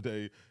Twitter the other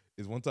day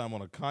is one time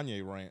on a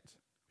Kanye rant.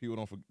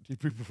 People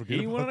forget.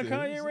 He went on a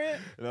Kanye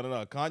rant?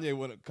 No.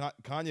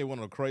 Kanye went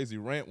on a crazy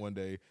rant one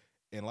day,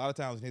 and a lot of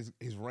times in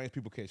his rants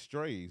people catch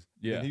strays.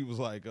 Yeah. And he was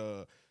like,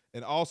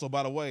 and also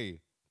by the way,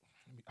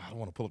 I don't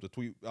want to pull up the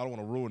tweet. I don't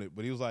want to ruin it,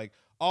 but he was like,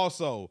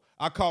 also,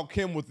 I caught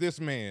Kim with this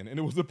man, and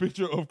it was a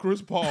picture of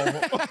Chris Paul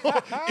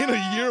in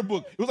a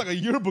yearbook. It was like a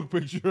yearbook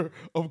picture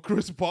of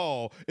Chris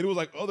Paul, and it was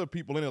like other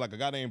people in it, like a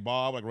guy named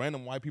Bob, like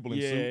random white people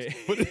in suits.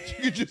 But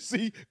you could just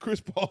see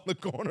Chris Paul in the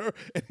corner,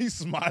 and he's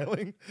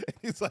smiling. And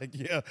he's like,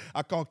 yeah,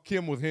 I caught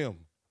Kim with him.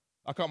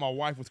 I caught my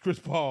wife with Chris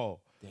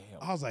Paul. Damn.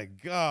 I was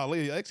like,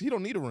 golly, he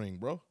don't need a ring,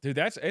 bro. Dude,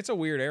 it's a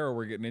weird era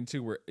we're getting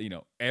into where,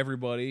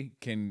 everybody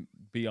can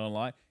be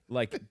online.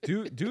 Like,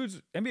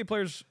 dudes, NBA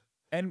players,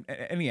 and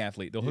any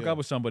athlete, they'll hook up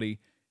with somebody,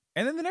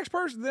 and then the next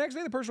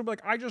day the person will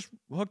be like, I just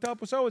hooked up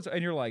with so-and-so,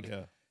 and you're like,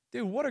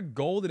 dude, what a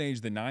golden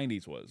age the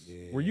 90s was,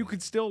 where you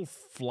could still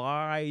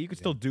fly, you could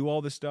still do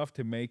all this stuff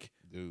to make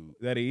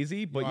that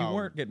easy, but you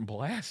weren't getting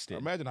blasted.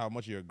 Imagine how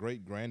much your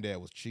great-granddad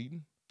was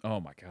cheating. Oh,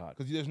 my God.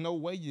 Because there's no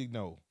way you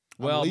know.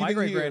 Well, my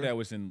great-granddad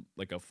was in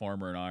like a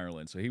farmer in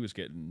Ireland, so he was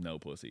getting no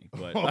pussy.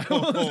 But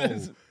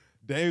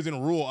he was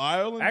in rural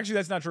Ireland? Actually,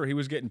 that's not true. He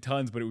was getting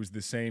tons, but it was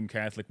the same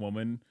Catholic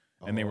woman.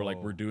 And they were like,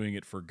 we're doing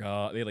it for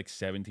God. They had like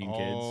 17 kids.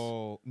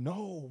 Oh,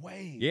 no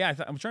way. Yeah,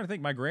 I'm trying to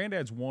think. My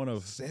granddad's one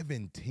of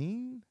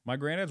 17. My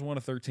granddad's one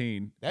of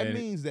 13. That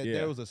means that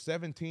there was a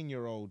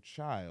 17-year-old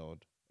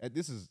child.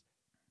 This is,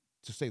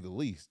 to say the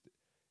least,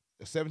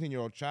 a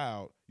 17-year-old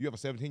child. You have a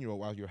 17-year-old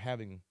while you're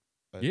having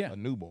a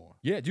newborn.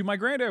 Yeah, dude. My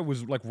granddad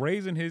was like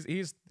raising his.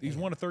 He's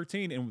one of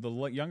 13, and the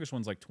youngest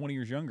one's like 20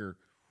 years younger,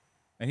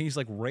 and he's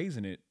like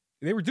raising it.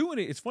 They were doing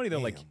it. It's funny though,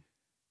 like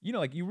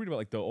like you read about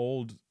like the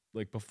old.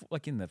 Like before,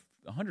 like in the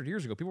 100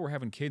 years ago, people were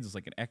having kids as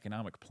like an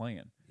economic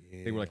plan.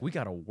 Yeah. They were like, we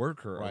got to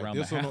work her around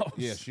the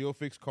house. She'll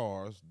fix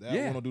cars. That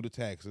one will do the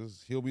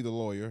taxes. He'll be the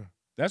lawyer.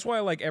 That's why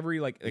like every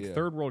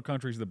third world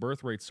countries, the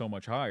birth rate's so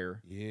much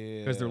higher. Yeah,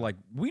 because they're like,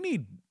 we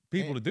need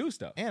people to do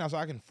stuff. And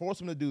I can force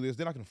them to do this.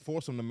 Then I can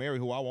force them to marry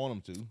who I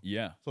want them to.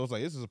 Yeah. So it's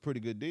like this is a pretty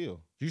good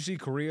deal. Do you see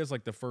Korea's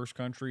like the first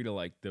country to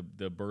like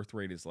the birth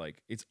rate is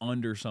like it's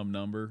under some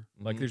number.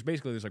 Like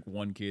there's like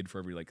one kid for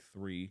every like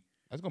 3.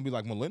 That's gonna be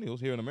like millennials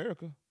here in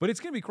America. But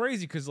it's gonna be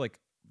crazy because like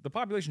the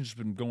population's just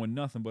been going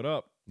nothing but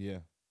up. Yeah.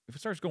 If it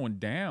starts going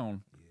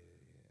down,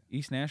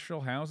 East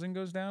Nashville housing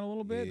goes down a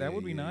little bit. That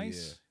would be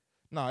nice.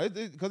 No,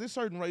 because there's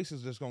certain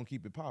races that's gonna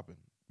keep it popping.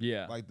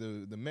 Yeah. Like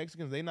the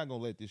Mexicans, they're not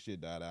gonna let this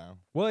shit die down.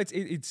 Well,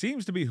 it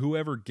seems to be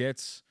whoever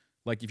gets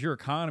like if your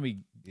economy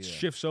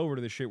shifts over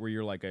to the shit where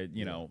you're like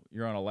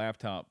you're on a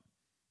laptop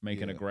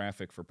making a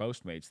graphic for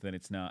Postmates, then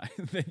it's not.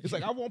 It's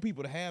like I want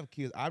people to have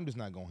kids. I'm just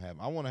not gonna have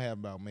them. I want to have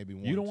about maybe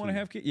 1. You don't want to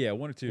have kids? Yeah,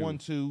 1 or 2. 1,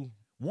 2.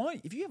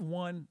 1. If you have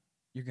 1,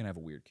 you're gonna have a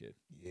weird kid.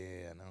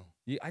 Yeah, I know.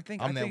 Yeah,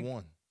 I'm that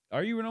one.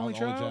 Are you an only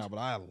child? Only child, but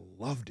I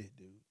loved it,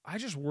 dude. I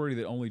just worry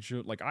that only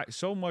child, like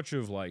so much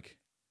of like.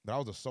 But I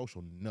was a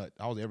social nut.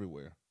 I was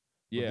everywhere.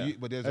 Yeah,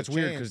 but there's that's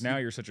weird because now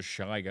you're such a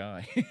shy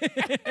guy.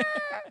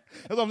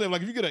 That's what I'm saying.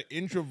 Like if you get an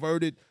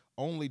introverted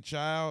only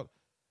child.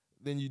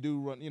 Then you do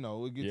run,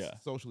 it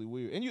gets socially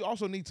weird. And you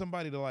also need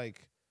somebody to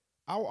like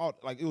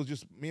it was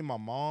just me and my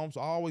mom,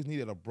 so I always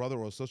needed a brother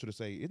or a sister to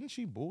say, isn't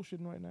she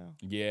bullshitting right now?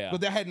 Yeah.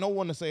 But they had no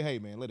one to say, hey,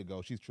 man, let it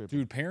go. She's tripping.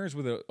 Dude, parents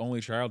with an only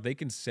child, they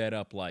can just set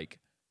up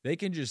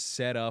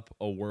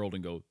a world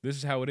and go, this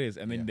is how it is.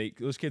 And then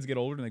those kids get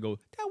older and they go,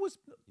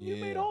 you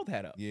made all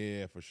that up.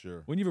 Yeah, for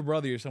sure. When you have a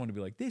brother, you're someone to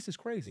be like, this is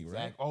crazy,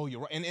 right? Oh,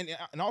 you're right.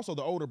 And also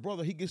the older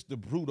brother, he gets the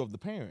brood of the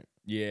parent.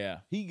 Yeah.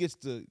 He gets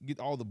to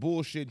get all the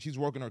bullshit and she's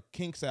working her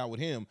kinks out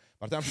with him.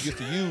 By the time she gets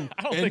to you.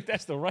 I don't think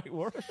that's the right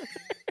word.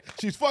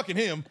 She's fucking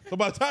him. So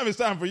by the time it's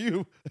time for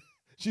you,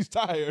 she's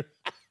tired.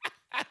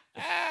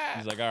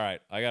 He's like, all right,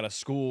 I got a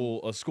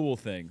school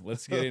thing.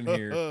 Let's get in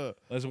here.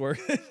 Let's work.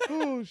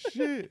 Oh,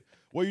 shit.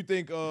 What do you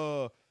think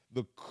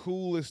the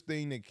coolest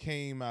thing that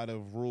came out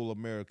of rural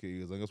America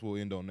is? I guess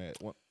we'll end on that.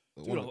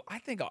 Dude, I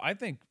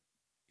think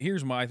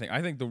here's my thing.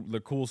 I think the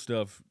cool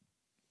stuff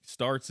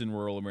starts in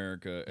rural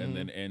America and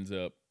then ends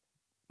up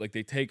like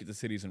they take it to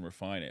cities and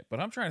refine it. But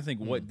I'm trying to think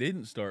what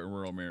didn't start in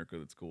rural America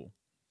that's cool.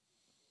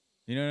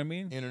 You know what I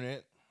mean?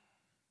 Internet.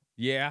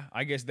 Yeah,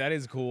 I guess that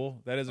is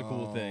cool. That is a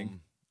cool thing.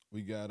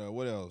 We got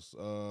what else?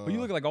 But you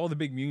look at like all the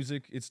big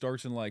music. It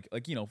starts in like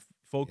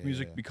folk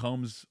music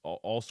becomes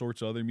all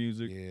sorts of other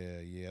music.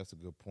 Yeah, that's a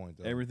good point.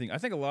 Though. Everything. I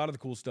think a lot of the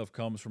cool stuff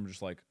comes from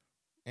just like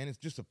and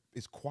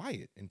it's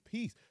quiet and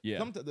peace.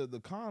 Yeah.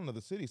 The con of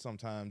the city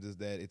sometimes is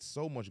that it's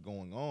so much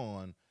going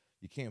on,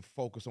 you can't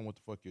focus on what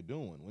the fuck you're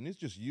doing. When it's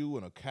just you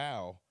and a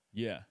cow,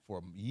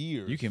 for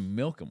years, you can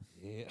milk them.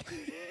 Yeah,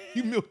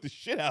 you milk the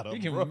shit out of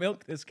them. You can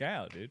milk this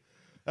cow, dude.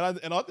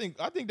 And I think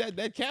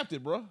that capped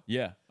it, bro.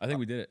 Yeah, I think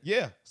we did it.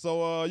 Yeah.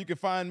 So you can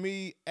find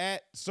me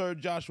at Sir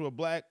Joshua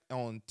Black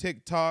on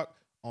TikTok,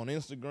 on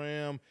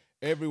Instagram,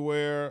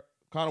 everywhere.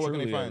 Connor, where can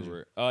they find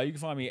you? You can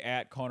find me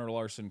at Connor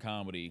Larsen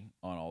Comedy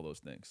on all those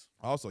things.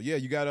 Also, yeah,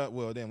 you gotta.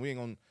 Well, then we ain't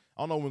gonna.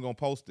 I don't know when we're gonna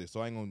post this,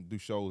 so I ain't gonna do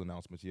shows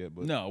announcements yet.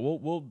 But no,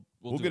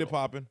 we'll get it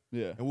popping.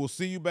 Yeah, and we'll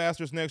see you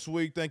bastards next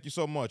week. Thank you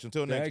so much.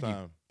 Until next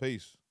time,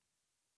 peace.